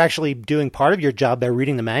fact that you're actually doing part of your job by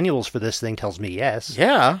reading the manuals for this thing tells me yes.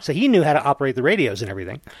 Yeah. So he knew how to operate the radios and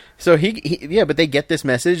everything. So but they get this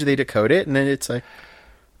message, they decode it, and then it's like,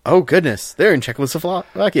 oh goodness, they're in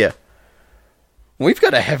Czechoslovakia. We've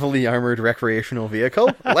got a heavily armored recreational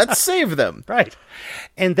vehicle. Let's save them. Right.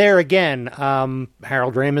 And there again,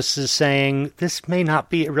 Harold Ramis is saying, this may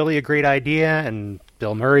not be really a great idea. And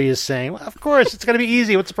Bill Murray is saying, well, of course, it's going to be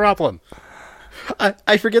easy. What's the problem?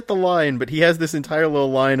 I forget the line, but he has this entire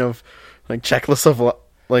little line of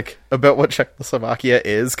like about what Czechoslovakia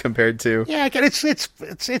is compared to... Yeah,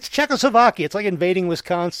 it's Czechoslovakia. It's like invading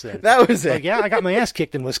Wisconsin. That was it. Like, yeah, I got my ass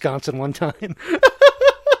kicked in Wisconsin one time.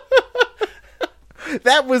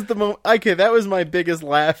 That was the moment. Okay, that was my biggest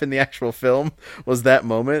laugh in the actual film. Was that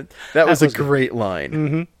moment? That was a great line.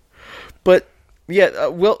 Mm-hmm. But yeah,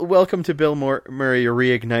 welcome to Bill Murray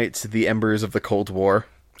reignites the embers of the Cold War.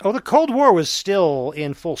 Oh, the Cold War was still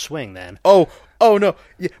in full swing then. Oh no.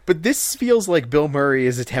 Yeah, but this feels like Bill Murray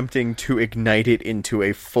is attempting to ignite it into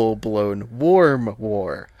a full-blown warm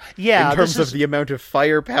war. Yeah, in terms of the amount of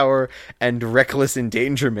firepower and reckless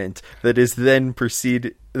endangerment that is then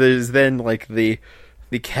like the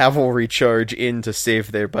cavalry charge in to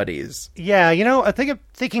save their buddies. Yeah, I think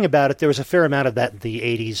thinking about it, there was a fair amount of that in the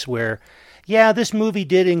 80s where, yeah, this movie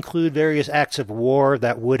did include various acts of war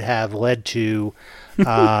that would have led to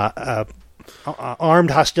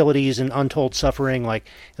armed hostilities and untold suffering. Like,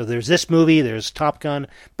 there's this movie, there's Top Gun,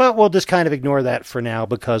 but we'll just kind of ignore that for now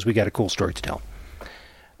because we got a cool story to tell.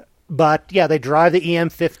 But yeah, they drive the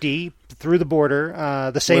EM-50 through the border,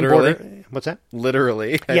 the same Literally? border. What's that?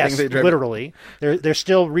 Literally. Yes, literally. They're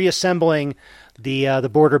still reassembling the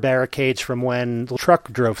border barricades from when the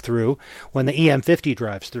truck drove through, when the EM-50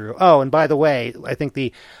 drives through. Oh, and by the way, I think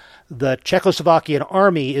the Czechoslovakian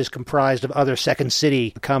army is comprised of other Second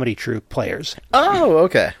City comedy troupe players. Oh,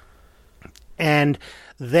 okay. And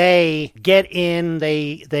they get in,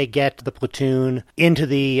 they get the platoon into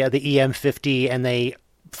the EM-50, and they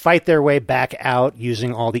fight their way back out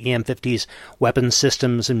using all the EM-50's weapons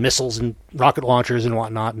systems and missiles and rocket launchers and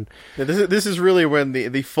whatnot. And this is really when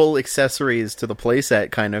the full accessories to the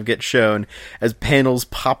playset kind of get shown as panels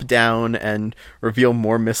pop down and reveal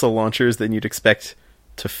more missile launchers than you'd expect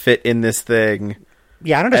to fit in this thing.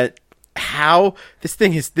 Yeah, I don't know how this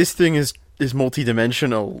thing is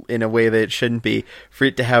multidimensional in a way that it shouldn't be, for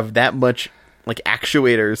it to have that much like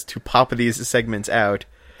actuators to pop these segments out.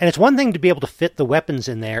 And it's one thing to be able to fit the weapons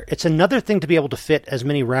in there. It's another thing to be able to fit as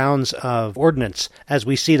many rounds of ordnance as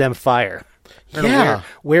we see them fire. Yeah.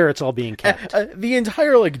 Where it's all being kept. The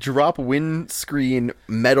entire like drop windscreen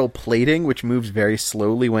metal plating, which moves very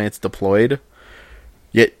slowly when it's deployed,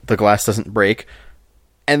 yet the glass doesn't break.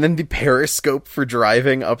 And then the periscope for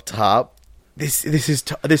driving up top. This is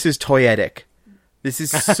toyetic. This is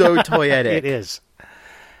so toyetic. It is.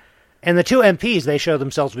 And the two MPs, they show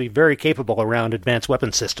themselves to be very capable around advanced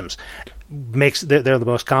weapon systems. They're the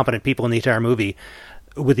most competent people in the entire movie,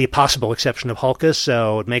 with the possible exception of Hulka,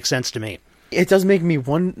 so it makes sense to me. It does make me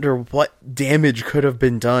wonder what damage could have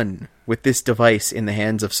been done with this device in the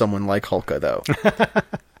hands of someone like Hulka, though.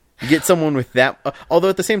 You get someone with that... although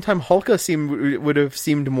at the same time, Hulka would have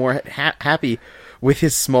seemed more happy with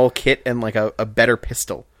his small kit and like a better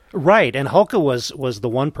pistol. Right, and Hulka was the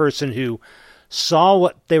one person who saw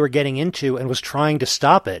what they were getting into and was trying to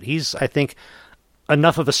stop it. He's, I think,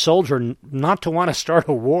 enough of a soldier not to want to start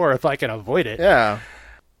a war if I can avoid it. Yeah.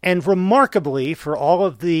 And remarkably, for all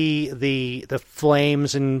of the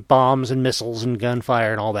flames and bombs and missiles and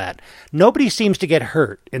gunfire and all that, nobody seems to get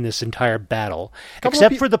hurt in this entire battle,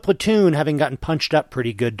 except for the platoon having gotten punched up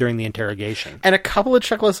pretty good during the interrogation. And a couple of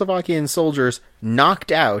Czechoslovakian soldiers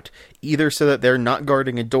knocked out, either so that they're not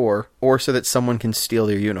guarding a door, or so that someone can steal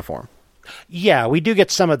their uniform. Yeah, we do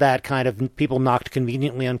get some of that kind of people knocked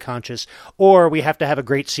conveniently unconscious. Or we have to have a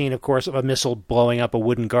great scene, of course, of a missile blowing up a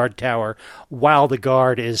wooden guard tower while the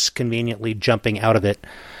guard is conveniently jumping out of it.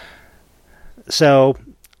 So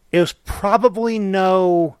it was probably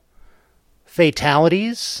no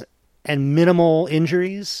fatalities and minimal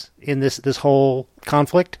injuries in this whole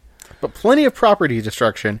conflict. But plenty of property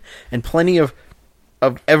destruction and plenty of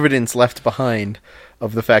evidence left behind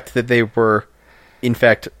of the fact that they were, in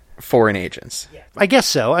fact, foreign agents. I guess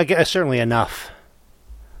so. I guess certainly enough.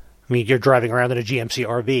 I mean, you're driving around in a GMC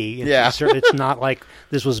RV. It's not like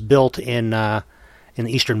this was built in the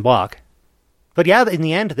Eastern Bloc. But yeah, in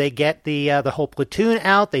the end, they get the whole platoon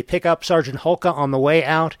out. They pick up Sergeant Hulka on the way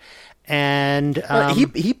out, and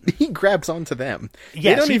he grabs onto them. Yes,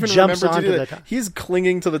 they don't he even jumps remember to do onto that. the top. He's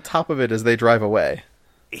clinging to the top of it as they drive away.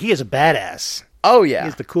 He is a badass. Oh yeah,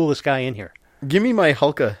 He's the coolest guy in here. Give me my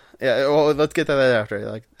Hulka. Yeah, well, let's get to that after.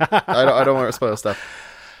 Like, I don't want to spoil stuff.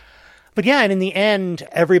 But yeah, and in the end,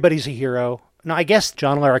 everybody's a hero. Now, I guess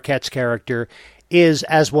John Larroquette's character is,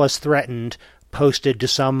 as was threatened, posted to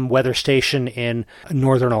some weather station in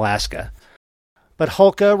northern Alaska. But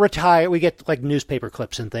Hulka retire. We get like newspaper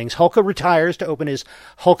clips and things. Hulka retires to open his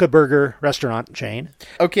Hulka Burger restaurant chain.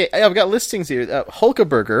 Okay, I've got listings here. Hulka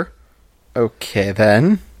Burger. Okay,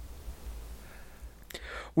 then.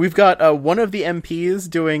 We've got one of the MPs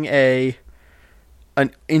doing an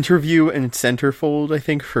interview in Centerfold, I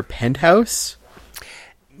think, for Penthouse.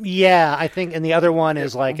 Yeah, I think, and the other one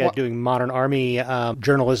is like doing modern army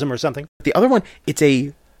journalism or something. The other one, it's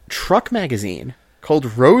a truck magazine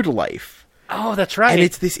called Road Life. Oh, that's right. And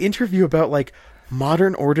it's this interview about like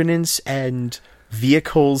modern ordnance and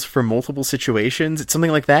vehicles for multiple situations. It's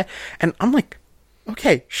something like that. And I'm like,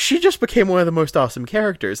 okay, she just became one of the most awesome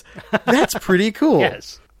characters. That's pretty cool.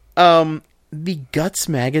 Yes. The Guts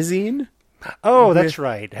magazine. Oh, that's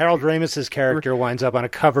right. Harold Ramis's character winds up on a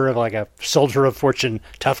cover of like a Soldier of Fortune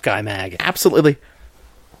tough guy mag. Absolutely.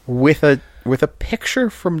 With a picture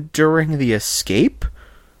from during the escape.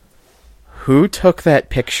 Who took that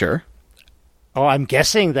picture? Oh, I'm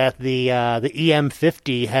guessing that the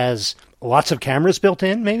EM-50 has lots of cameras built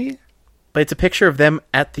in, maybe? But it's a picture of them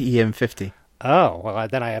at the EM-50. Oh, well,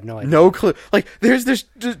 then I have no idea. No clue. Like, there's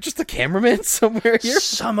just a cameraman somewhere here.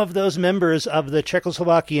 Some of those members of the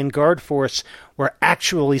Czechoslovakian Guard Force were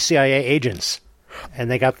actually CIA agents,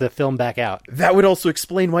 and they got the film back out. That would also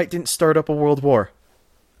explain why it didn't start up a world war.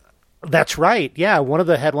 That's right. Yeah, one of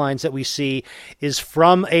the headlines that we see is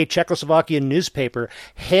from a Czechoslovakian newspaper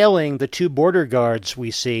hailing the 2 border guards we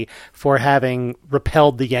see for having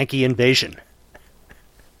repelled the Yankee invasion.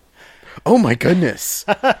 Oh my goodness.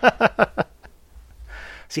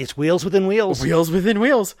 See, it's wheels within wheels. Wheels within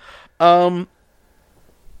wheels.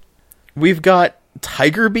 We've got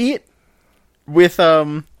Tiger Beat with,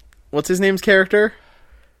 what's his name's character?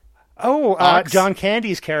 Oh, Ox? John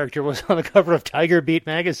Candy's character was on the cover of Tiger Beat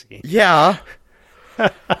magazine. Yeah.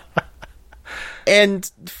 And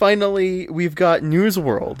finally, we've got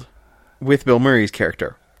Newsworld with Bill Murray's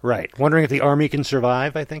character. Right. Wondering if the Army can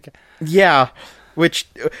survive, I think. Yeah. Which,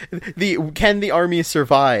 can the Army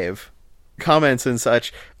survive? Comments and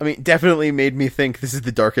such, I mean, definitely made me think this is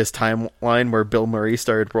the darkest timeline where Bill Murray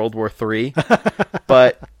started World War III.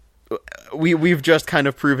 But we've just kind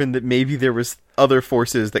of proven that maybe there was other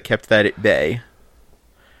forces that kept that at bay.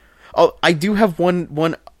 Oh, I do have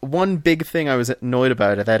one big thing I was annoyed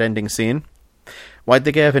about at that ending scene. Why'd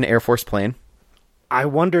they have an Air Force plane? I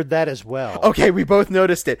wondered that as well. Okay, we both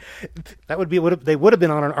noticed it. They would have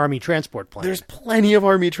been on an Army transport plane. There's plenty of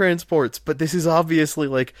Army transports, but this is obviously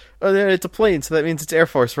like, oh, it's a plane, so that means it's Air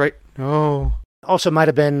Force, right? No. Also might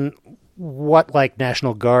have been what, like,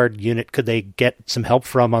 National Guard unit could they get some help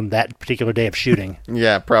from on that particular day of shooting?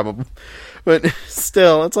 Yeah, probably. But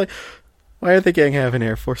still, it's like, why are they getting have an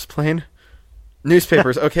Air Force plane?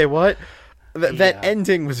 Newspapers, okay, what? That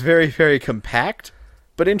ending was very, very compact,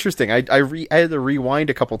 but interesting. I had to rewind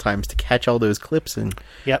a couple times to catch all those clips and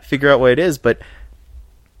figure out what it is, but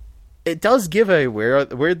it does give a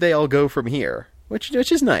where'd they all go from here, which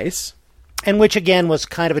is nice. And which, again, was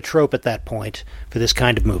kind of a trope at that point for this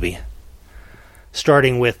kind of movie.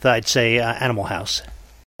 Starting with, I'd say, Animal House.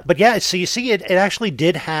 But yeah, so you see, it actually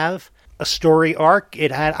did have a story arc.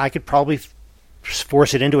 I could probably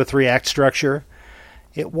force it into a 3-act structure.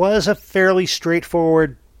 It was a fairly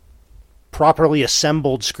straightforward, properly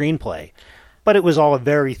assembled screenplay. But it was all a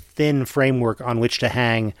very thin framework on which to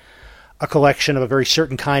hang a collection of a very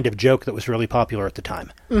certain kind of joke that was really popular at the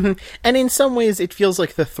time. Mm-hmm. And in some ways, it feels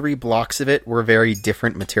like the 3 blocks of it were very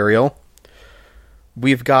different material.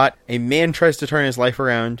 We've got a man tries to turn his life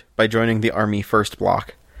around by joining the Army first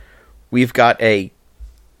block. We've got a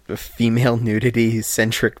female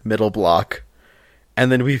nudity-centric middle block. And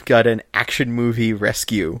then we've got an action movie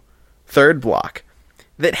rescue third block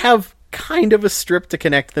that have kind of a strip to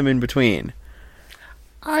connect them in between.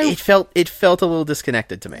 It felt a little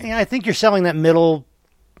disconnected to me. Yeah, I think you're selling that middle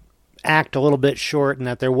act a little bit short, in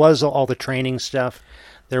that there was all the training stuff.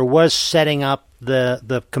 There was setting up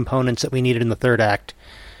the components that we needed in the third act.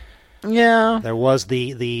 Yeah. There was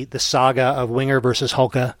the saga of Winger versus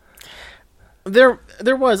Hulka. There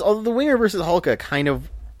was, although the Winger versus Hulka kind of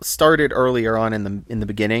started earlier on in the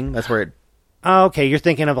beginning. That's where it... Oh, okay, you're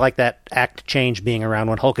thinking of like that act change being around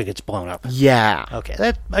when Hulka gets blown up. Yeah.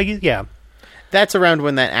 Okay, yeah. That's around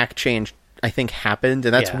when that act change, I think, happened,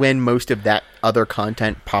 and that's when most of that other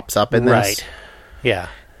content pops up in this. Right. Yeah.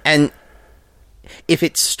 And if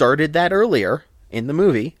it started that earlier in the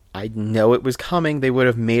movie, I know it was coming, they would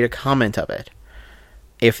have made a comment of it.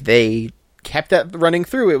 If they kept that running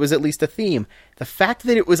through, it was at least a theme. The fact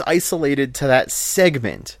that it was isolated to that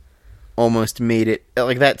segment almost made it,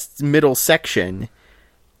 like that middle section,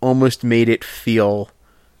 almost made it feel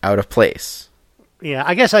out of place. Yeah,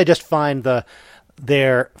 I guess I just find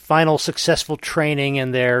their final successful training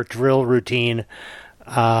and their drill routine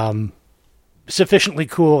sufficiently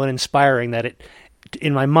cool and inspiring that it,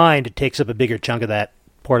 in my mind, it takes up a bigger chunk of that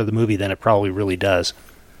part of the movie than it probably really does.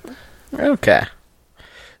 Okay.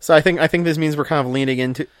 So I think this means we're kind of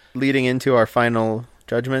leading into our final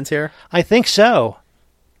judgments here. I think so.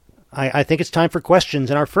 I think it's time for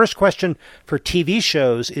questions, and our first question for TV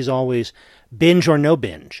shows is always binge or no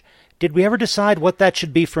binge. Did we ever decide what that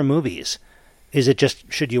should be for movies? Is it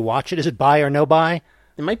just, should you watch it? Is it buy or no buy?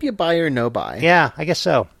 It might be a buy or no buy. Yeah, I guess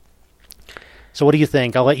so. So what do you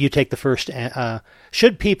think? I'll let you take the first.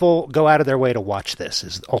 Should people go out of their way to watch this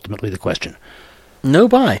is ultimately the question. No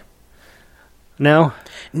buy. No?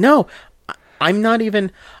 No. I'm not a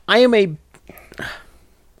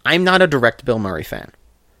direct Bill Murray fan.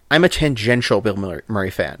 I'm a tangential Bill Murray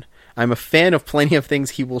fan. I'm a fan of plenty of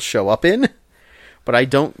things he will show up in, but I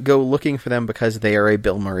don't go looking for them because they are a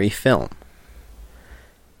Bill Murray film.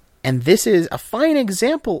 And this is a fine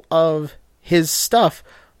example of his stuff,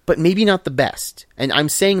 but maybe not the best. And I'm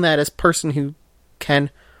saying that as a person who can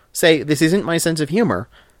say, this isn't my sense of humor,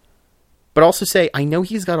 but also say, I know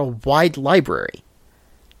he's got a wide library.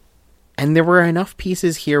 And there were enough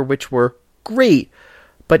pieces here which were great,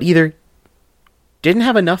 but didn't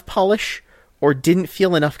have enough polish or didn't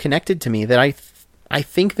feel enough connected to me that I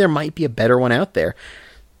think there might be a better one out there.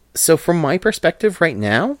 So from my perspective right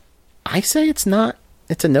now, I say it's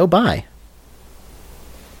a no-buy.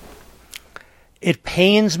 It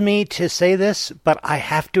pains me to say this, but I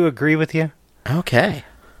have to agree with you. Okay.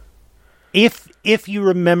 If you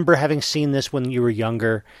remember having seen this when you were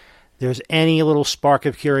younger, there's any little spark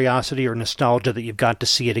of curiosity or nostalgia that you've got to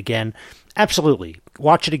see it again, absolutely.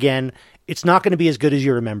 Watch it again. It's not going to be as good as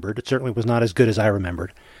you remembered. It certainly was not as good as I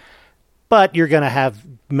remembered. But you're going to have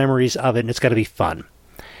memories of it, and it's going to be fun.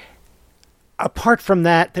 Apart from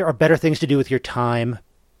that, there are better things to do with your time,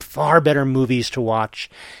 far better movies to watch.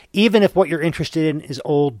 Even if what you're interested in is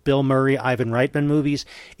old Bill Murray, Ivan Reitman movies,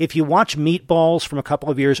 if you watch Meatballs from a couple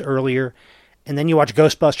of years earlier, and then you watch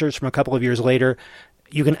Ghostbusters from a couple of years later,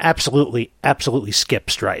 you can absolutely skip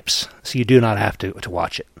Stripes. So you do not have to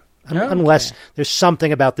watch it. Unless there's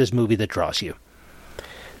something about this movie that draws you.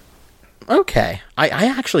 Okay. I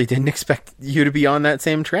actually didn't expect you to be on that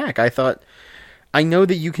same track. I know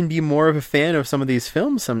that you can be more of a fan of some of these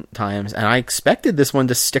films sometimes, and I expected this one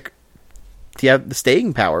to have the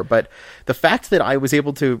staying power, but the fact that I was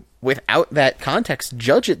able to, without that context,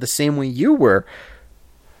 judge it the same way you were,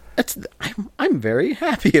 I'm very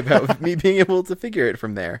happy about me being able to figure it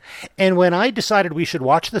from there. And when I decided we should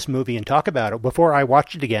watch this movie and talk about it, before I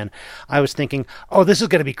watched it again, I was thinking, oh, this is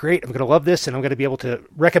going to be great. I'm going to love this, and I'm going to be able to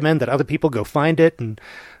recommend that other people go find it. And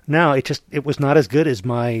no, it was not as good as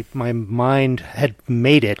my mind had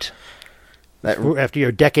made it after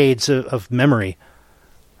your decades of memory.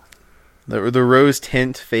 The rose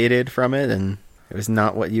tint faded from it, and it was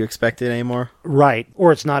not what you expected anymore. Right.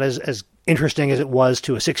 Or it's not as interesting as it was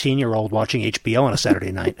to a 16-year-old watching HBO on a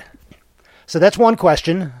Saturday night. So that's one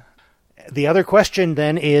question. The other question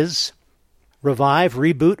then is revive,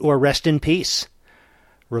 reboot, or rest in peace.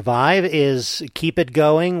 Revive is keep it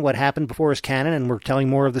going, what happened before is canon, and we're telling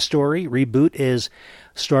more of the story. Reboot is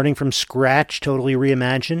starting from scratch, totally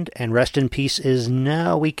reimagined. And rest in peace is,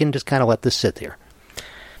 no, we can just kind of let this sit there.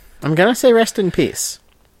 I'm going to say rest in peace.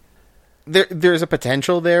 There's a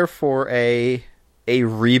potential there for a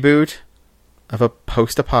reboot of a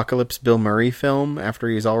post-apocalypse Bill Murray film after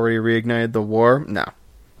he's already reignited the war. No,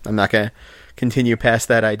 I'm not going to continue past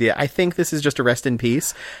that idea. I think this is just a rest in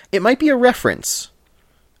peace. It might be a reference.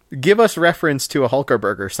 Give us reference to a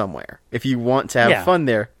Hulkerberger somewhere if you want to have fun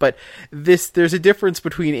there. But there's a difference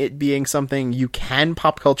between it being something you can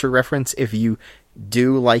pop culture reference if you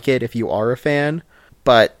do like it, if you are a fan.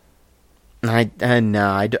 But I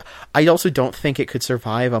also don't think it could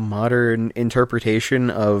survive a modern interpretation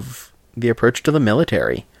of the approach to the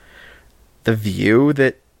military. The view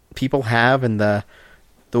that people have and the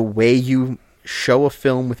way you show a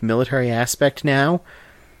film with military aspect now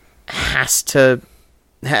has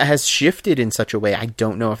shifted in such a way. I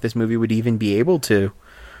don't know if this movie would even be able to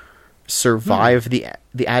survive the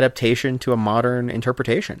adaptation to a modern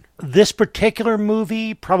interpretation. This particular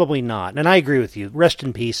movie, probably not. And I agree with you. Rest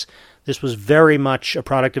in peace. This was very much a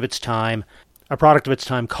product of its time. A product of its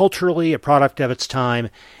time culturally, a product of its time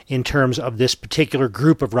in terms of this particular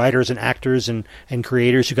group of writers and actors and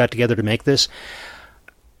creators who got together to make this.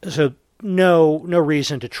 So no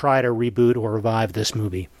reason to try to reboot or revive this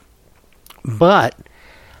movie. But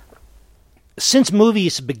since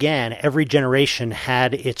movies began, every generation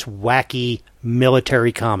had its wacky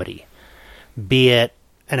military comedy, be it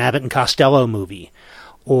an Abbott and Costello movie,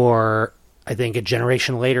 or I think a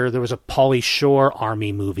generation later, there was a Pauly Shore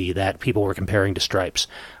Army movie that people were comparing to Stripes.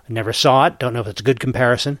 I never saw it. Don't know if it's a good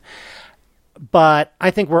comparison. But I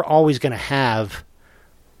think we're always going to have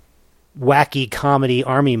wacky comedy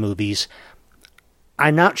Army movies.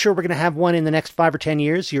 I'm not sure we're going to have one in the next 5 or 10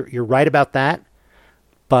 years. You're right about that.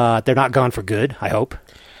 But they're not gone for good, I hope.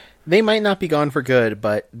 They might not be gone for good,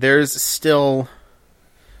 but there's still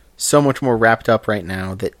so much more wrapped up right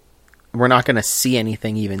now that we're not going to see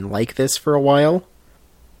anything even like this for a while.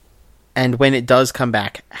 And when it does come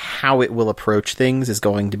back, how it will approach things is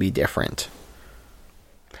going to be different.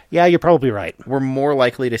 Yeah, you're probably right. We're more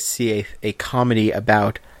likely to see a comedy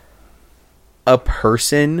about a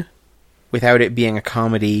person without it being a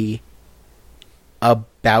comedy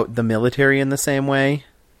about the military in the same way.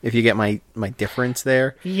 If you get my difference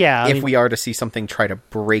there. Yeah. If we are to see something try to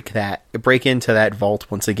break into that vault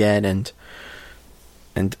once again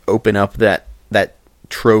and open up that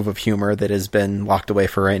trove of humor that has been locked away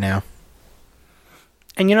for right now.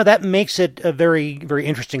 And that makes it a very, very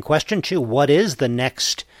interesting question too. What is the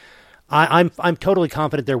next? I'm totally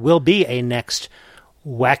confident there will be a next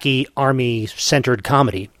wacky Army-centered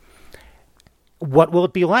comedy. What will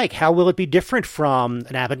it be like? How will it be different from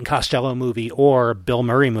an Abbott and Costello movie or Bill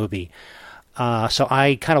Murray movie? So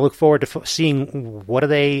I kind of look forward to seeing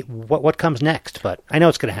what comes next, but I know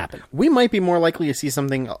it's going to happen. We might be more likely to see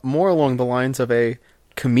something more along the lines of a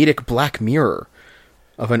comedic Black Mirror,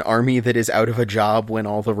 of an army that is out of a job when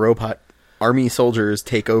all the robot army soldiers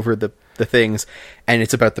take over the things, and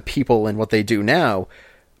it's about the people and what they do now,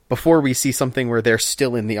 before we see something where they're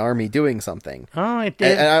still in the army doing something. Oh, it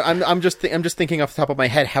did. And I'm just thinking off the top of my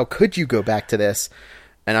head, how could you go back to this?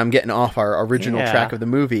 And I'm getting off our original track of the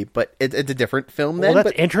movie, but it's a different film then. Well,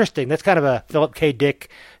 that's interesting. That's kind of a Philip K.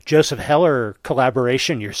 Dick, Joseph Heller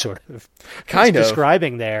collaboration you're sort of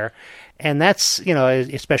describing there. And that's,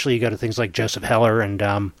 especially you go to things like Joseph Heller and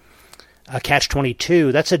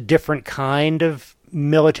Catch-22, that's a different kind of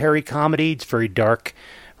military comedy. It's very dark,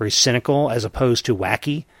 very cynical, as opposed to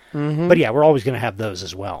wacky. Mm-hmm. But yeah, we're always going to have those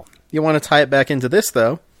as well. You want to tie it back into this,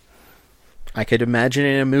 though? I could imagine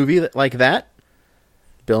in a movie like that,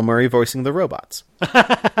 Bill Murray voicing the robots.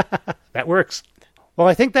 That works. Well,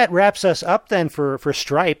 I think that wraps us up then for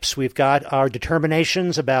Stripes. We've got our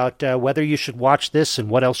determinations about whether you should watch this and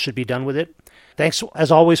what else should be done with it. Thanks,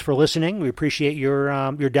 as always, for listening. We appreciate your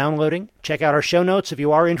downloading. Check out our show notes if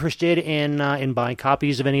you are interested in buying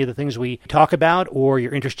copies of any of the things we talk about, or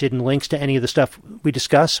you're interested in links to any of the stuff we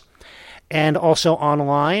discuss. And also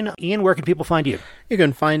online. Ian, where can people find you? You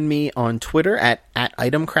can find me on Twitter at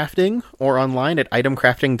itemcrafting, or online at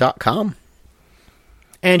itemcrafting.com.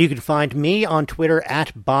 And you can find me on Twitter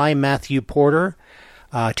at @byMatthewPorter,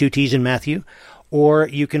 2 T's in Matthew. Or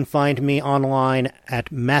you can find me online at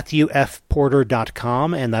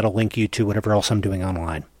MatthewFPorter.com, and that'll link you to whatever else I'm doing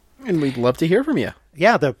online. And we'd love to hear from you.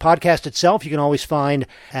 Yeah, the podcast itself you can always find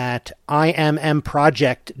at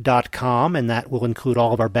immproject.com, and that will include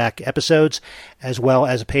all of our back episodes, as well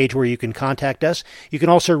as a page where you can contact us. You can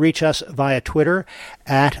also reach us via Twitter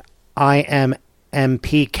at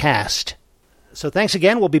IMMPcast. So thanks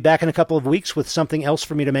again. We'll be back in a couple of weeks with something else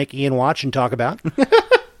for me to make Ian watch and talk about.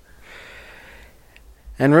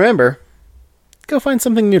 And remember, go find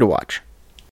something new to watch.